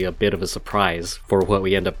 so it'll be a bit of a surprise for what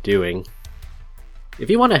we end up doing. If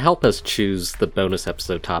you want to help us choose the bonus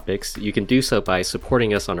episode topics, you can do so by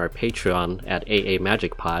supporting us on our Patreon at AA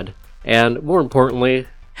Magic Pod. And more importantly,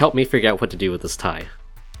 help me figure out what to do with this tie.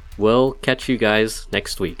 We'll catch you guys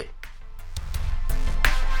next week.